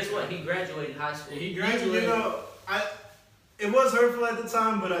 And guess what? He graduated high school. He graduated. You know, it was hurtful at the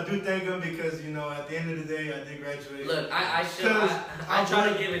time, but I do thank him because, you know, at the end of the day, I did graduate. Look, I try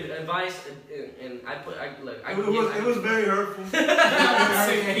to give it advice, and it was very hurtful.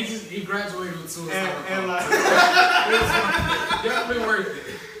 He graduated with suicide. And like, definitely worth it.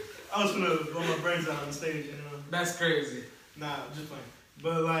 I was gonna blow my brains out on the stage, you know. That's crazy. Nah, just playing.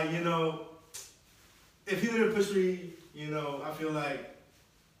 But like, you know, if he didn't push me, you know, I feel like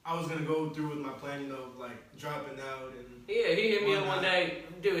I was gonna go through with my plan, you know, like dropping out and. Yeah, he hit me up one day,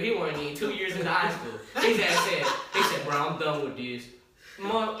 dude. He wasn't even 2 years into high school. He said, bro, I'm done with this.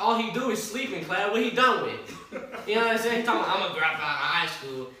 All he do is sleep in class. What he done with? You know what I'm saying? He talking about, I'm gonna drop out of high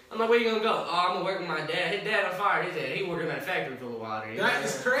school. I'm like, where you gonna go? Oh, I'm gonna work with my dad. His dad fired his dad. He working at a factory for a while. That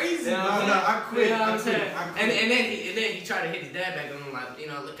is crazy. You know what I'm No, I quit. You know what I'm saying? I quit. And then he tried to hit his dad back on him, like, you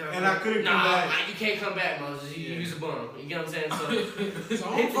know, look at him. And I couldn't come back. Nah, you can't come back, Moses. You's a bum. You get what I'm saying? So His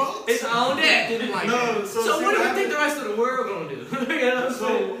own fault. his own dad did him like that. So what do you think the rest of the world gonna do? You know what I'm saying?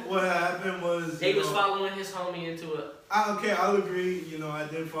 So what happened was He was following his homie into it. Okay, I'll agree. You know, I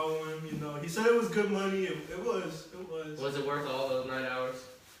did follow him. You know, he said it was good money. It was. Was it worth all those 9 hours?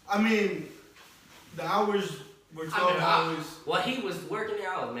 I mean, the hours were 12 hours. Well, he was working there.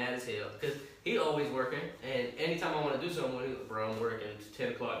 I was mad as hell because he always working. And anytime I want to do something with him, bro, I'm working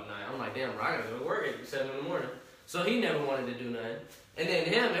 10 o'clock at night. I'm like, damn, bro, I gotta go to work at 7 in the morning. So he never wanted to do nothing. And then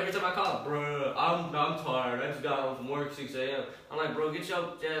him, every time I call him, bro, I'm tired. I just got home from work 6 a.m. I'm like, bro, get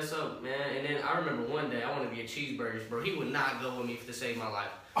your ass up, man. And then I remember one day I wanted to get cheeseburgers, bro. He would not go with me to save my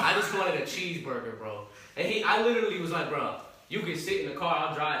life. I just wanted a cheeseburger, bro. And I literally was like, bro, you can sit in the car,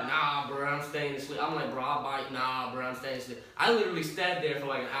 I'll drive. Nah, bro, I'm staying asleep. I'm like, bro, I'll bite. Nah, bro, I'm staying asleep. I literally sat there for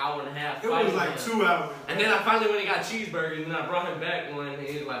like an hour and a half. It was like 2 hours. And then I finally went and got cheeseburgers, and I brought him back one, and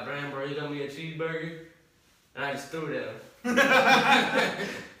he was like, bro, you got me a cheeseburger? And I just threw it at him.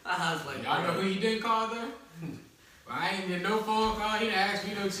 I was like, y'all know who you didn't call though? I ain't get no phone call. He didn't ask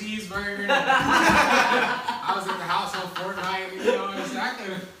me no cheeseburger. I was at the house on Fortnite. You know what I'm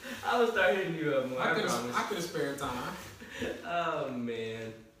saying? I would start hitting you up more. I could have spared time. Oh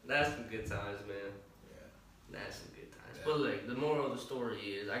man, that's some good times, man. Yeah, that's some good times. Yeah. But look, the moral of the story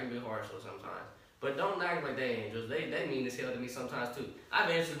is I can be harsh sometimes. But don't act like they angels. They mean as hell to me sometimes too. I've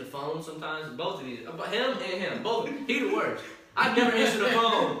answered the phone sometimes. Both of these, him and him, both. He the worst. I've never answered the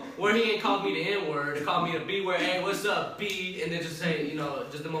phone where he ain't called me the N word, or called me the B word. Hey, what's up, B? And then just say, you know,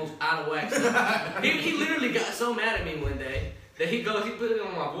 just the most out of whack stuff. He literally got so mad at me one day that he put it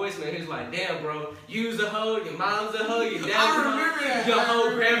on my voicemail. He's like, damn, bro, you's a hoe, your mom's a hoe, your dad's a hoe, your whole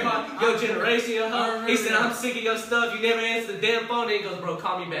grandpa, your generation a hoe. He said, I'm sick of your stuff. You never answer the damn phone. And he goes, bro,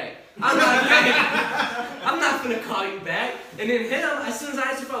 call me back. I'm like, man, I'm not gonna call you back. And then him, as soon as I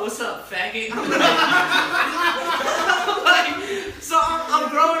answer the phone, what's up, faggot? I'm like, so I'm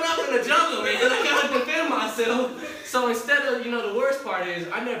growing up in the jungle, man. I gotta defend myself. So instead of, you know, the worst part is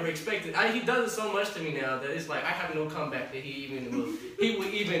I never expected. He does it so much to me now that it's like I have no comeback that he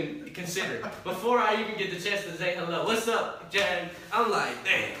would even consider. Before I even get the chance to say hello, what's up, Jan? I'm like,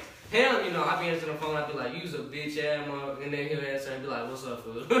 damn. Him, you know, I be answering the phone, I be like, you's a bitch ass mother, and then he'll answer and be like, what's up,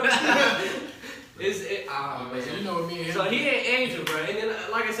 fool? Man. So you know what me and him. So he ain't angel, bro. And then,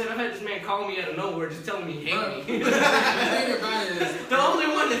 like I said, I've had this man call me out of nowhere, just telling me he hate me. The thing about it is, the only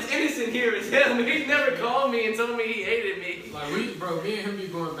one that's innocent here is him. He never called me and told me he hated me. Like me and him be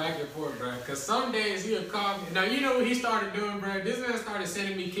going back and forth, bro. Cause some days he'll call me. Now you know what he started doing, bro. This man started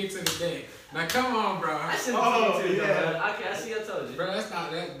sending me kicks of the day. Now come on, bro. I should have seen it too, bro. I see. I told you, bro. That's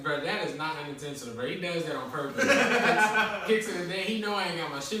not that, bro. That is not unintentional, bro. He does that on purpose. Kicks of the day. He know I ain't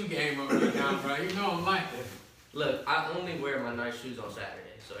got my shoe game up right now, bro. You know I'm like that. Look, I only wear my nice shoes on Saturday.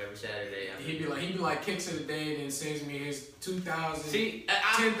 So every Saturday, he be like kicks of the day, and then sends me his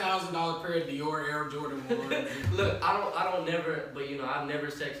 $10,000 pair of Dior Air Jordan 1. Look, I don't never, but you know, I've never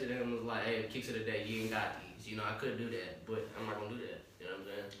texted him and was like, hey, kicks of the day, you ain't got these. You know, I could do that, but I'm not gonna do that. You know what I'm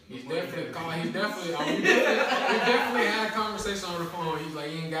saying? He's definitely calling. We definitely had a conversation on the phone. He's like,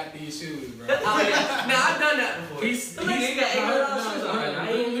 you ain't got these shoes, bro. Oh yeah, now I've done that before. He ain't got shoes on. Let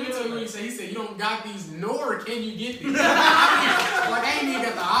me tell you what he said. He said, you don't got these, nor can you get these. Like I ain't even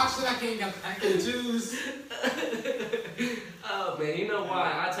got the option. I I can't choose. Oh man, you know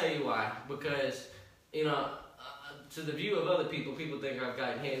why? I'll tell you why. Because, you know, to the view of other people, people think I've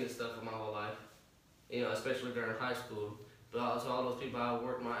gotten handed stuff for my whole life. You know, especially during high school. But also all those people, I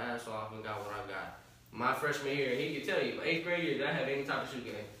worked my ass off and got what I got. My freshman year, he could tell you, 8th grade year, did I have any type of shoe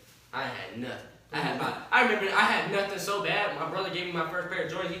game? I had nothing. I remember I had nothing so bad. My brother gave me my first pair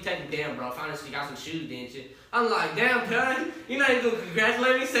of Jordans. He texted me, damn, bro, finally you got some shoes, didn't you? I'm like, damn, cuz, you're not even gonna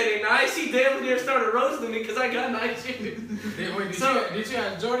congratulate me, say they're nice. He damn near started roasting me because I got nice shoes. Did you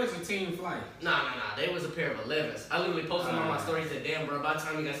have Jordans or Team Flight? Nah. They was a pair of 11s. I literally posted them on my story and said, damn, bro, by the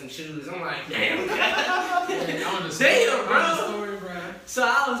time you got some shoes. I'm like, damn, damn, bro. So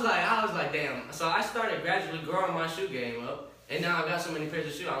I was like, damn. So I started gradually growing my shoe game up, and now I got so many pairs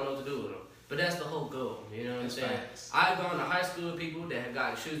of shoes, I don't know what to do with them. But that's the whole goal, you know what I'm saying? I've gone to high school with people that have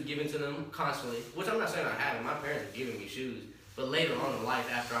gotten shoes given to them constantly, which I'm not saying I haven't. My parents are giving me shoes. But later on in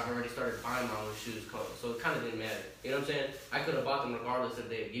life, after I've already started buying my own shoes, so it kind of didn't matter. You know what I'm saying? I could have bought them regardless if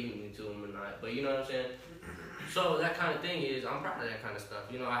they had given me to them or not. But you know what I'm saying? So that kind of thing is, I'm proud of that kind of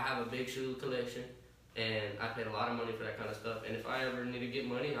stuff. You know, I have a big shoe collection, and I paid a lot of money for that kind of stuff. And if I ever need to get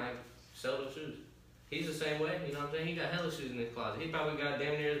money, I sell those shoes. He's the same way, you know what I'm saying? He got hella shoes in his closet. He probably got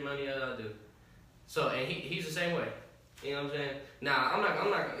damn near as money as I do. So, and he's the same way. You know what I'm saying? Now, I'm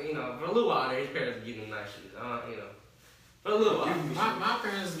not, you know, for a little while there, his parents were getting him nice shoes. You know, for a little while. My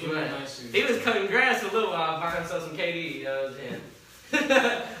parents gave me nice shoes. He was cutting grass for a little while, buying himself some KD, you know what I'm saying?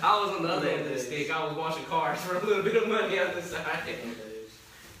 I was on the other end of the stick. I was washing cars for a little bit of money on the side.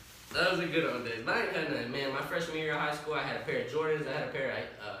 That was a good old days. But I ain't had nothing, man. My freshman year of high school, I had a pair of Jordans, I had a pair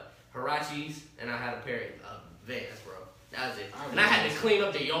of Hirachis, and I had a pair of Vans, bro. That was it. And I had to clean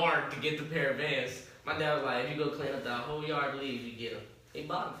up the yard to get the pair of Vans. My dad was like, if you go clean up the whole yard leaves, you get them. He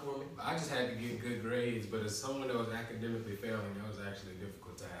bought them for me. I just had to get good grades, but as someone that was academically failing, that was actually a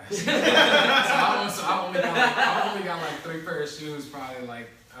difficult task. so I only got like 3 pairs of shoes, probably like,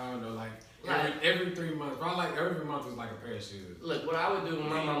 I don't know, like every 3 months. Probably like every month was like a pair of shoes. Look, what I would do, what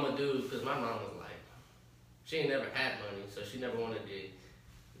my mom would do, because my mom was like, she ain't never had money, so she never wanted to,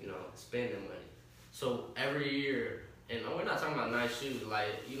 you know, spend the money. So every year, and we're not talking about nice shoes,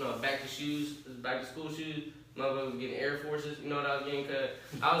 like, you know, back to school shoes, motherfuckers was getting Air Forces, you know what I was getting? Cause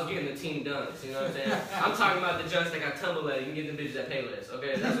I was getting the Team Dunks, you know what I'm saying? I'm talking about the junks that got tumble legs, you can get them bitches at Payless,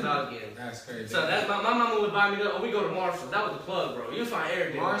 okay? That's what I was getting. That's crazy. So that's my mama would buy me that, we go to Marshalls, that was the plug, bro. You find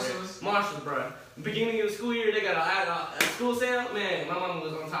everything. Marshalls, bro. Beginning of the school year, they got a school sale, man, my mama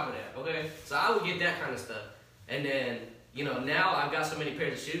was on top of that, okay? So I would get that kind of stuff. And then, you know, now I've got so many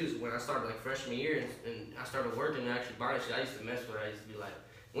pairs of shoes. When I started like freshman year and I started working and actually buying shit, I used to mess with her. I used to be like,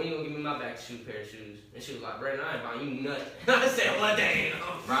 when you gonna give me my back to shoe pair of shoes? And she was like, Brandon, I ain't buying you nothing. I said, well, damn.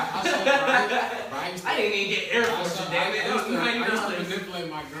 Right. I didn't even get Air Forces, damn it. I used to manipulate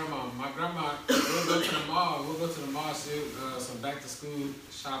my grandma. My grandma, we'll go to the mall. We'll go to the mall, some back to school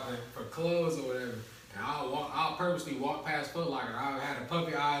shopping for clothes or whatever. And I'll purposely walk past Foot Locker. I'll have the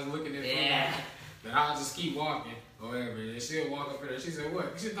puppy eyes looking at Foot Locker. Then I'll just keep walking or whatever. And she'll walk up there. She said,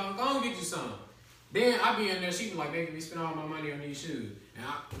 what? She said, go on get you some. Then I be in there, she be like, baby, we spend all my money on these shoes.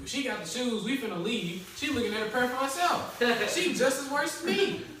 And she got the shoes, we finna leave. She looking at a pair for herself. She just as worse as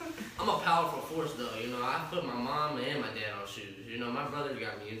me. I'm a powerful force though, you know. I put my mom and my dad on shoes. You know, my brother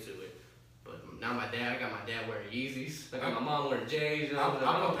got me into it. But now I got my dad wearing Yeezys. I got my mom wearing J's. You know, I'm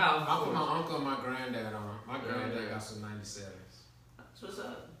a powerful force. I put my uncle and my granddad on. My granddad got some 97s. That's what's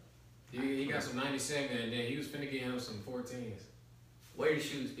up. He got some 97 and then he was finna get him some 14s. Wear your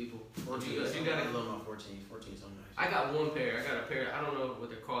shoes, people. 14. You gotta love my 14. 14 so nice. I got one pair. I got a pair. I don't know what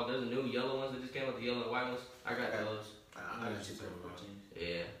they're called. There's a new yellow ones that just came out. The yellow and white ones. I got those. I got 14.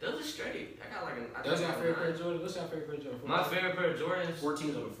 Yeah, those are straight. I got like an. That's your favorite pair of Jordans? What's your favorite pair of Jordans? My favorite pair of Jordans.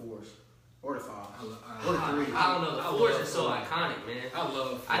 14s or the 4s. Or the 5s. Or the 3s. I don't know. The 4s are so iconic, man.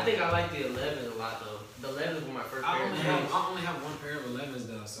 I think I like the 11s a lot though. The 11s were my first pair of Jordans. I only have one pair of 11s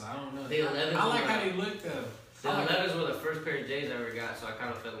though, so I don't know. The 11s. I like how they look though. The 11s were the first pair of J's I ever got, so I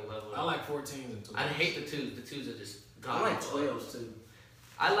kind of fell in love with them. I like 14s and 12s. I hate the 2s. The 2s are just I like 12s too.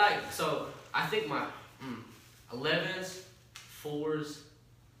 I think my 11s, 4s,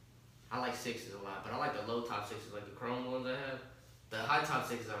 I like 6s a lot, but I like the low top 6s, like the chrome ones I have. The high top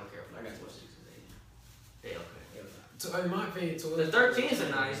 6s I don't care for. I got 6s. They okay. So in my opinion, 12s. The 13s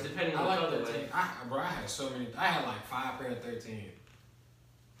are nice, depending on the colorway. I had so many. I had like 5 pair of 13.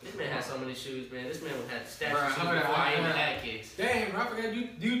 This man had so many shoes, man. This man had statue shoes before I even had kicks. Damn, bro, I forgot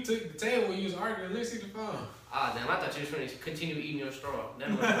you took the table when you was arguing. Let's see the phone. Ah, damn, I thought you was going to continue eating your straw.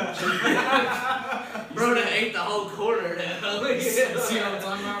 Bro, that ate the whole quarter. See what I'm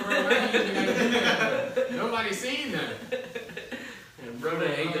talking about, bro? Nobody seen that. Bro,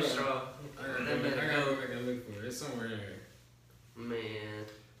 that ate the straw.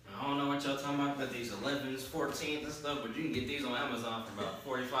 but you can get these on Amazon for about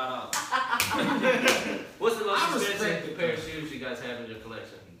 $45. What's the most I respect expensive it, pair of shoes you guys have in your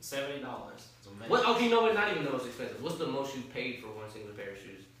collection? $70. What? Okay, you know what? Not even the most expensive. What's the most you paid for one single pair of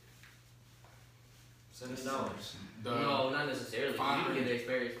shoes? $70. No, not necessarily. You can get a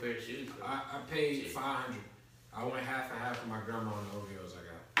pair of shoes. Bro. I paid $500. I went half and half for my grandma on the OVOs I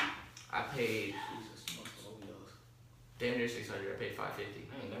got. I paid damn near $600. I paid $550.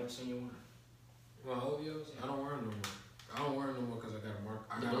 I ain't never seen you wear. Well, OVOs, I don't wear them no more. I don't wear them no more because I got a mark.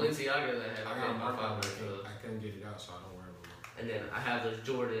 The Balenciaga that I have, I got paid a mark about on it. $500 for those. I couldn't get it out, so I don't wear them no more. And then I have those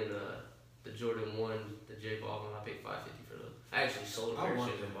Jordan, the Jordan 1, the J Balvin. I paid $550 for those. I actually sold a pair of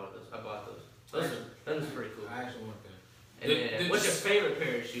shoes and bought those. I bought those. Those are pretty cool. I actually want them. And then, what's your favorite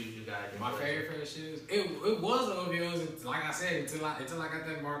pair of shoes you got? My favorite pair of shoes? It was the OVOs, like I said, until I got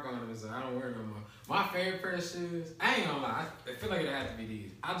that mark on them, so I don't wear no more. My favorite pair of shoes, I ain't gonna lie, I feel like it had to be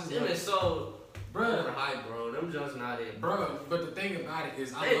these. I just them is so bro, hype, bro. Them just not it, bro. But the thing about it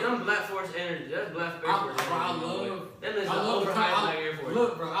is, them Black Force Energy. That's Black Force Energy. I love. Them is the overhyped Black Air Force.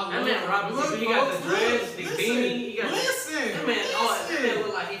 Look, bro, I love. That man Robert, he got the dreads, the beanie. He got listen. That man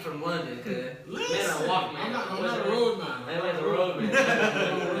look like he from London. Man, I walk man. I'm not a road man. That man's a road man.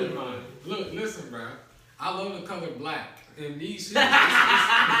 Look, listen, bro. I love the color black. And these shoes. I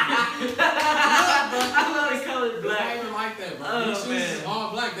love the color black. I even like that, bro. Oh, These shoes man. is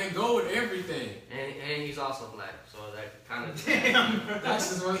all black. They go with everything. And he's also black, so that kind of. That's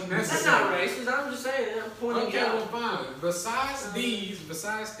just what's necessary. That's not racist. I'm just saying. I'm pointing Okay, out. well, fine. Besides these,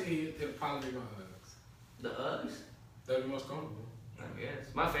 it'll probably be my Uggs. The Uggs? They're the most comfortable. I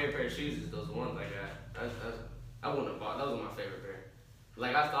guess. My favorite pair of shoes is those ones I got. I wouldn't have bought. Those are my favorite pair.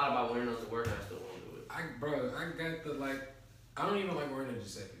 Like, I thought about wearing those to work and I still won't do it. I got the, like, I don't even like wearing the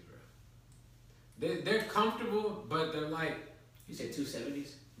Giuseppe's, bro. They're comfortable, but they're like. You said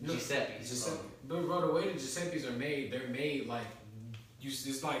 270s? No, Giuseppe's. Giuseppe. But, bro, the way the Giuseppe's are made, they're made like,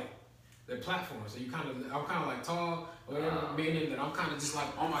 it's like, they're platforms. So I'm kind of like tall, or whatever, meaning that I'm kind of just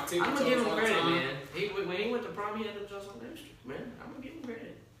like on my tippy I'm toes gonna give him all the credit, time. man. When he went to prom, he had them just on the street, man. I'm gonna give him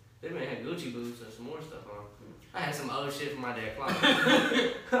credit. That man had Gucci boots and some more stuff on. I had some old shit from my dad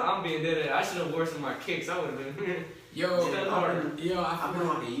closet. I'm being dead. I should have worn some of my kicks. I would have been. I've been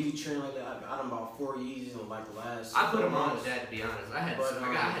on a Yeezy trend like that. I done bought 4 Yeezys on like the last. I put them on with that, to be honest. I But,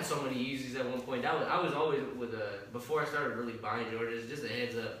 had so many Yeezys at one point. I was always with before I started really buying Jordans. Just a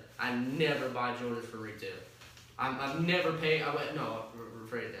heads up, I never buy Jordans for retail. I've never paid.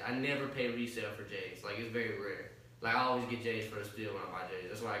 Rephrase that. I never pay resale for J's. Like, it's very rare. Like, I always get J's for a steal when I buy J's.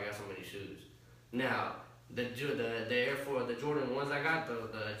 That's why I got so many shoes. Now, the Air Force, the Jordan ones I got,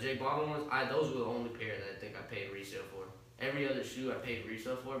 the J Balvin ones, those were the only pair that I think I paid resale for. Every other shoe I paid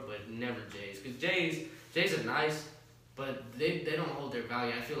resale for, but never J's. Because J's are nice, but they don't hold their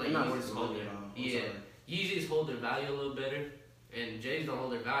value. I feel like Yeezys hold Yeezys hold their value a little better, and J's don't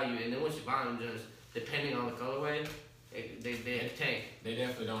hold their value. And then once you buy them, just depending on the colorway, they tank. They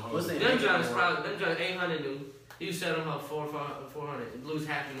definitely don't hold. Them John's probably 800 new. You set them up 400, lose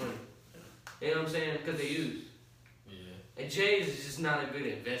half your money. You know what I'm saying? Because they use. Yeah. And J's is just not a good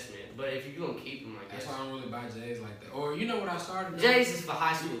investment. But if you're gonna keep them, I guess. That's why I don't really buy J's like that. Or you know what I started doing? J's is for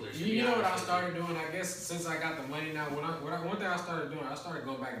high schoolers. You know what I started doing? I guess since I got the money now, one thing I started doing, I started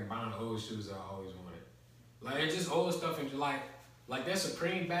going back and buying the old shoes that I always wanted. Like, it's just old stuff and like that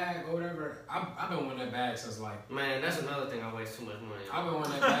Supreme bag or whatever. I've been wanting that bag since like. Man, that's another thing I waste too much money on. I've been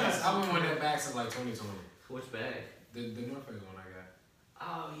wanting that bag. I've been wanting that bag since like 2020. Which bag? The North Face one I got.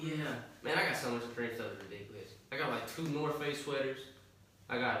 Oh yeah, man, I got so much Supreme stuff, it's ridiculous. I got like 2 North Face sweaters.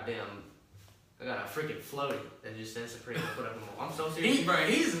 I got a freaking floaty that just says Supreme. I put up in my. I'm so serious.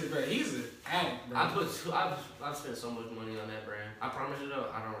 He's an addict, bro. I've spent so much money on that brand. I promise you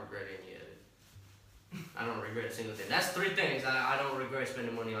though, I don't regret any of it. I don't regret a single thing. That's 3 things I don't regret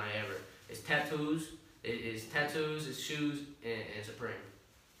spending money on ever. It's tattoos, it's shoes, and Supreme.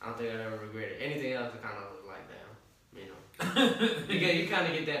 I don't think I ever regret it. Anything else, I kind of like damn, you know. You kind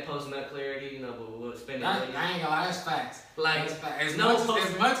of get that post nut clarity, you know, but we'll spend it. I ain't gonna lie, that's facts. Like, that's facts. As no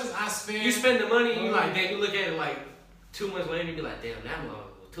much as I spend, you spend the money, and you like, damn, you look at it like 2 months later, you be like, damn, that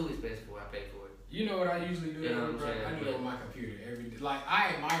mother was too expensive for what I paid for it. You know what I usually do? You know bro? what I'm saying? I do that with my computer every day. Like,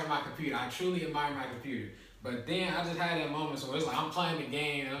 I admire my computer. I truly admire my computer. But then I just had that moment where it's like I'm playing the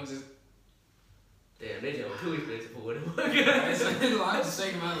game and I'm just. Damn, they just too expensive for what it was. I'm just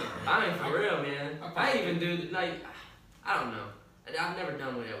shaking my leg. I ain't for real, man. I even do, like, I don't know. I've never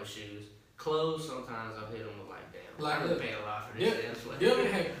done that with shoes. Clothes, sometimes I've hit them with like, damn, I really paid a lot for this.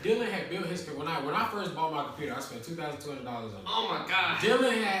 Dylan had built his computer. When I first bought my computer, I spent $2,200 on it. Oh my god.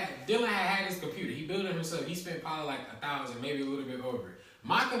 Dylan had his computer. He built it himself. He spent probably like $1,000, maybe a little bit over it.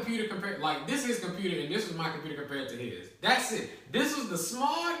 My computer compared, like this is his computer and this was my computer compared to his. That's it. This was the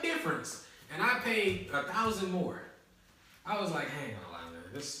small difference, and I paid $1,000 more. I was like, hang on, man,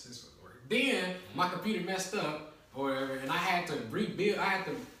 this would work. Then my computer messed up or whatever, and I had to rebuild. I had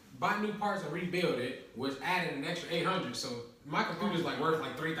to buy new parts and rebuild it, which added an extra $800. So my computer's like worth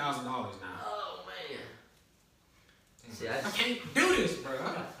like $3,000 now. Oh man. See, I can't do this, bro.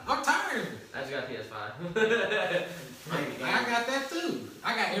 I'm tired. I just got PS5. I got that too.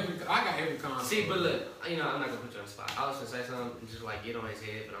 I got every console. See, but look, I'm not gonna put you on the spot. I was gonna say something just like get on his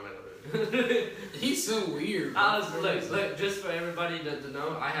head, but I'm not gonna do it. He's so weird. I was look, just for everybody to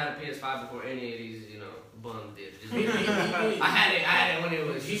know, I had a PS5 before any of these, bums did. I had it when it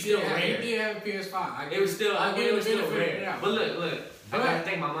was still rare. He did have a PS5. It was still still rare. But look. I gotta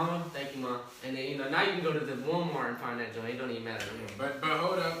thank my mama. Thank you, Mom. And then now you can go to the Walmart and find that joint. It don't even matter anymore. But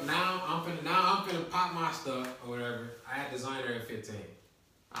hold up. Now I'm finna pop my stuff or whatever. I had designer at 15.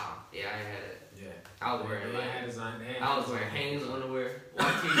 Oh yeah, I had it. Yeah. I was wearing I had designer. I was wearing Hanes underwear.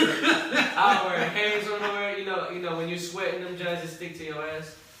 I was wearing Hanes underwear. You know when you sweating, them joints just stick to your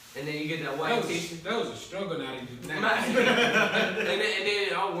ass. And then you get that white t-shirt. That was a struggle now to do and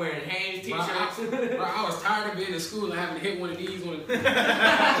then I'm wearing Hanes t-shirts. Bro, I was tired of being in school and having to hit one of these on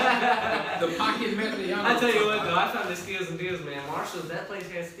the pocket method. I tell you what though, I found the steals and deals, man. Marshall's, that place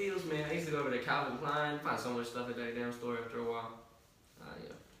had steals, man. I used to go over to Calvin Klein, find so much stuff at that damn store after a while.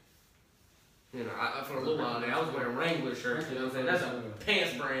 For a little while there, I was wearing Wrangler shirts, you know what I'm saying? That's a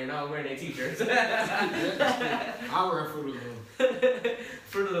pants brand. I was wearing their t-shirts. I wear Fruit of the Loom.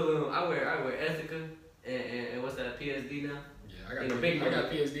 Fruit of the Loom. I wear Ethica and what's that, PSD now? Yeah, I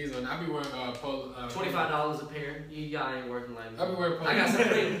got PSDs on. I be wearing $25 a pair. Y'all ain't working like me. I be wearing polo. I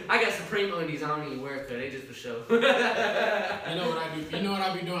got Supreme undies. I don't even wear it because they just for show. You know what I do? You know what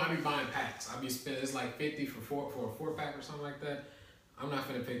I be doing? I be buying packs. I be spending, it's like $50 for a 4-pack or something like that. I'm not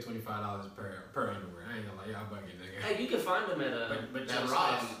finna pay $25 per underwear. I ain't gonna lie, y'all bugging, nigga. Hey, you can find them at but at just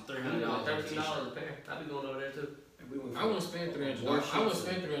Ross. $13 $13 a pair. I be going over there too. I won't spend $300. I won't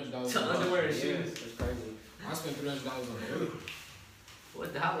spend $300 on underwear and shoes. It's crazy. I spent $300 on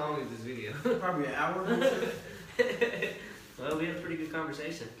it. How long is this video? Probably an hour. Well, we had a pretty good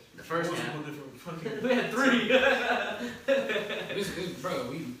conversation. The first half. Different. We had 3. This bro,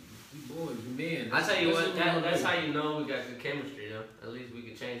 we boys, we men. I tell you what, that's how you know we got good chemistry, though. At least we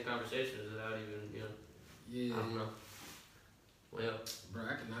can change conversations without even, Yeah. I don't know. Well, bro,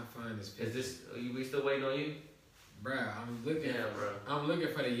 I cannot find this picture. We still waiting on you? Bro, I'm looking. Yeah, bro. I'm looking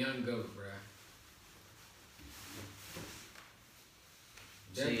for the young goat, bro.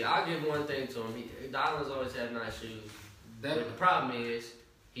 See, I'll give one thing to him. Dollars always had nice shoes. But the problem is,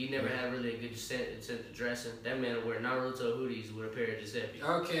 he never had really a good sense of dressing. That man would wear Naruto hoodies with a pair of Giuseppe.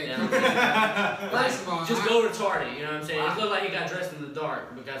 Okay. You know what I'm saying? First of all, just go retarded, you know what I'm saying? It looked like he got dressed in the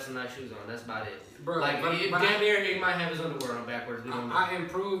dark, but got some nice shoes on. That's about it. Bro, damn near he might have his underwear on backwards. I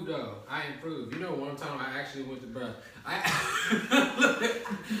improved though. I improved. You know, one time I actually went to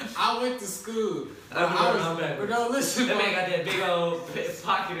I went to school. But no, listen. That man got that big old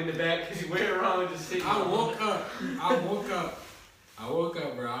pocket in the back because he wear it wrong just sitting. I woke up,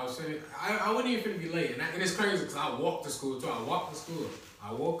 bro. I was sitting. I wasn't even finna be late, and it's crazy because I walked to school too. I walked to school.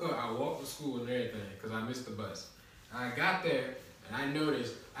 I woke up. I walked to school and everything because I missed the bus. I got there and I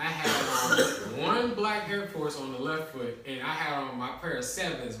noticed I had on one black Air Force on the left foot, and I had on my pair of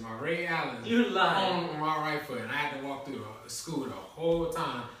 7s, my Ray Allens, on my right foot, and I had to walk through the school the whole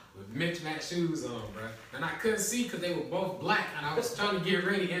time with mismatched shoes on, bro. And I couldn't see because they were both black, and I was trying to get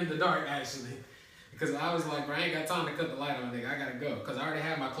ready in the dark actually. Because I was like, bro, I ain't got time to cut the light on, nigga. I gotta go. Because I already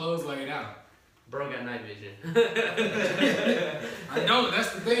had my clothes laid out. Bro got night vision. I know,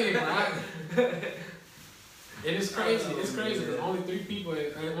 that's the thing, bro. And it's crazy. It's crazy because only three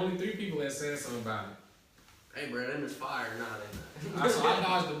people had said something about it. Hey, bro, them is fire. Nah, they not. So I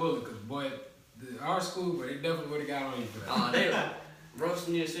dodged the bullet because, boy, our school, but they definitely would have got on you for that. Oh, they were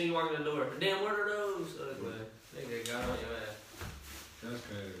roasting you as soon as you walk in the door. Damn, what are those? They got on your ass. That's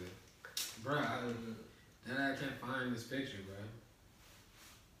crazy. Bro, I can't find this picture, bro.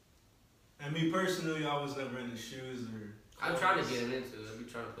 And me personally, I was never into shoes or. I'm trying to get him into it. I be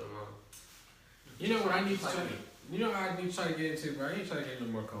trying to put them on. You know what I need to try? You know what I need to try to get into, bro? I need to try to get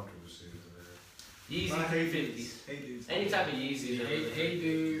into more comfortable shoes, man. Yeezy 350s. Hey dudes. Any type of Yeezys. Hey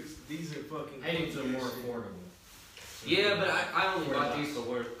dudes. These are fucking. Hey dudes are more affordable. Yeah, but I only bought these for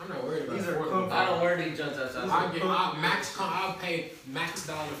work. I'm not worried about these. I don't wear these junks outside. I'll pay max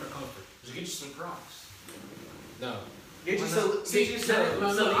dollar for comfort. Just get you some Crocs. No. Get you some.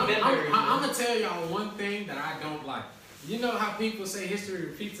 I'm gonna tell y'all one thing that I don't like. You know how people say history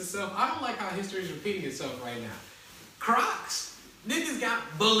repeats itself? I don't like how history is repeating itself right now. Crocs Niggas got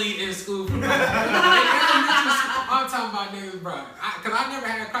bullied in school for Crocs. I'm talking about niggas, bro. Cause I never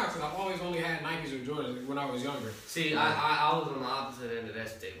had Crocs. I've always only had Nikes or Jordans when I was younger. See, I was on the opposite end of that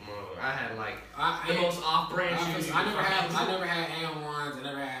stick. I had like the most off-brand shoes. I never had AM1s. I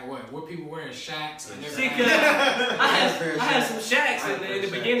never had what people wearing Shaqs. See, cause I had some Shaqs in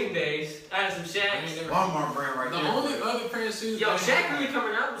the beginning days. I had some Shaqs. Walmart brand right there. The only other pair of shoes. Yo, Shaq really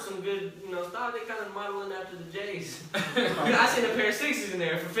coming out with some good, style. They kind of modeling after the Jays. I seen a pair of 6s in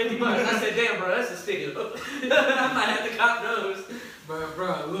there for $50. I said, damn, bro, that's a steal. I might have to cop those. But,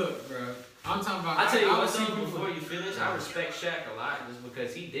 bro, look, bro. I'm talking about. I tell you what, though, before you finish, I respect Shaq a lot just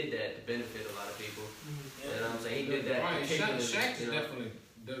because he did that to benefit a lot of people. You know what I'm saying? He did that. Right, Shaq is definitely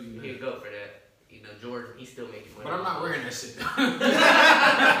W. He'd go for that. Jordan, he's still making money. But I'm not wearing that shit. Like,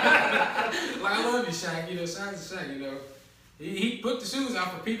 I love you, Shaq. Shaq's a Shaq, He put the shoes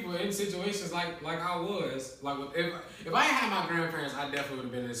out for people in situations like I was. Like if I had my grandparents, I definitely would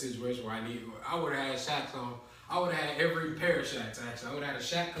have been in a situation where I would have had Shaqs on. I would have had every pair of Shaqs actually. I would have had a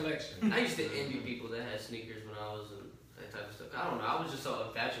Shaq collection. I used to envy people that had sneakers when I was in that type of stuff. I don't know. I was just so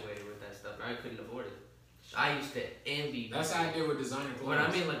infatuated with that stuff. I couldn't afford it. I used to envy. That's how I did with designer clothes. When I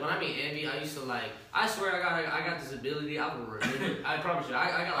mean envy, I used to I swear I got this ability. I will remember. I promise you.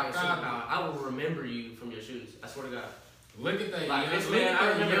 I got like a superpower. I will remember you from your shoes. I swear to God. Look at that. This man,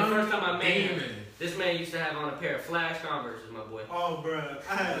 I remember the first time I met him. This man used to have on a pair of Flash Converses, my boy. Oh, bro.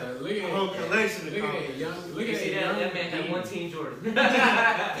 I had a whole collection of Converse. Look at that man had one Team Jordan.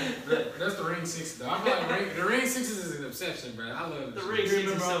 That's the Ring 6, though. I feel like the Ring 6s is an obsession, bro. I love the Ring 6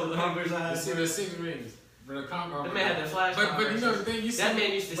 is so Converse I had. The 6 rings. The man had the Flash Converse. But you know the thing, that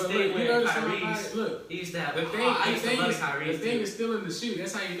man used to stay wearing Kyrie's. Look, he used to have the Kyrie's. The thing is still in the shoe.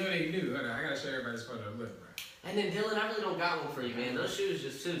 That's how you know they knew. Hold on, I gotta show everybody this photo. Look, bro. And then Dylan, I really don't got one for you, man. Those shoes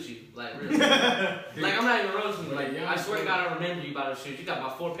just suit you, like really. Like I'm not even roasting you. Like I swear to God, I remember you by those shoes. You got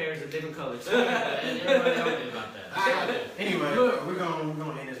about 4 pairs of different colors. Everybody told me about that. Anyway, we're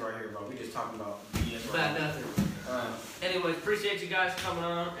gonna end this right here, bro. We just talking about BS about nothing. Anyways, appreciate you guys coming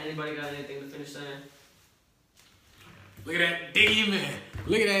on. Anybody got anything to finish saying? Look at that demon.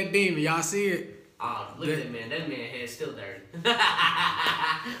 Look at that demon. Y'all see it? Oh, look at that man. That man head's still dirty.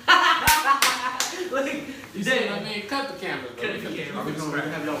 Look, you see what I mean? Cut the camera. Cut the camera. Are we gonna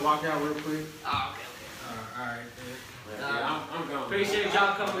have y'all walk out real quick? Oh, okay. All right. Yeah, I'm going. Appreciate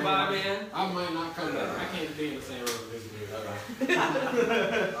y'all coming by, man. I might not come back. I can't be in the same room with this dude.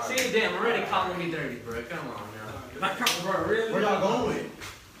 See, damn, already calling me dirty, bro. Come on now. Bro, really? Where y'all going?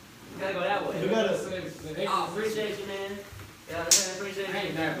 You gotta go that way. You gotta say. Oh, appreciate you, man. Yeah, appreciate you. I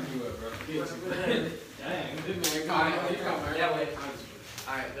ain't napping you up, bro. Dang, this man called me. That way.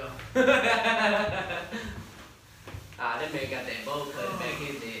 Alright, go. That man got that bowl cut back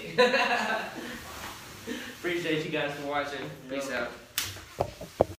in there. Appreciate you guys for watching. Peace out.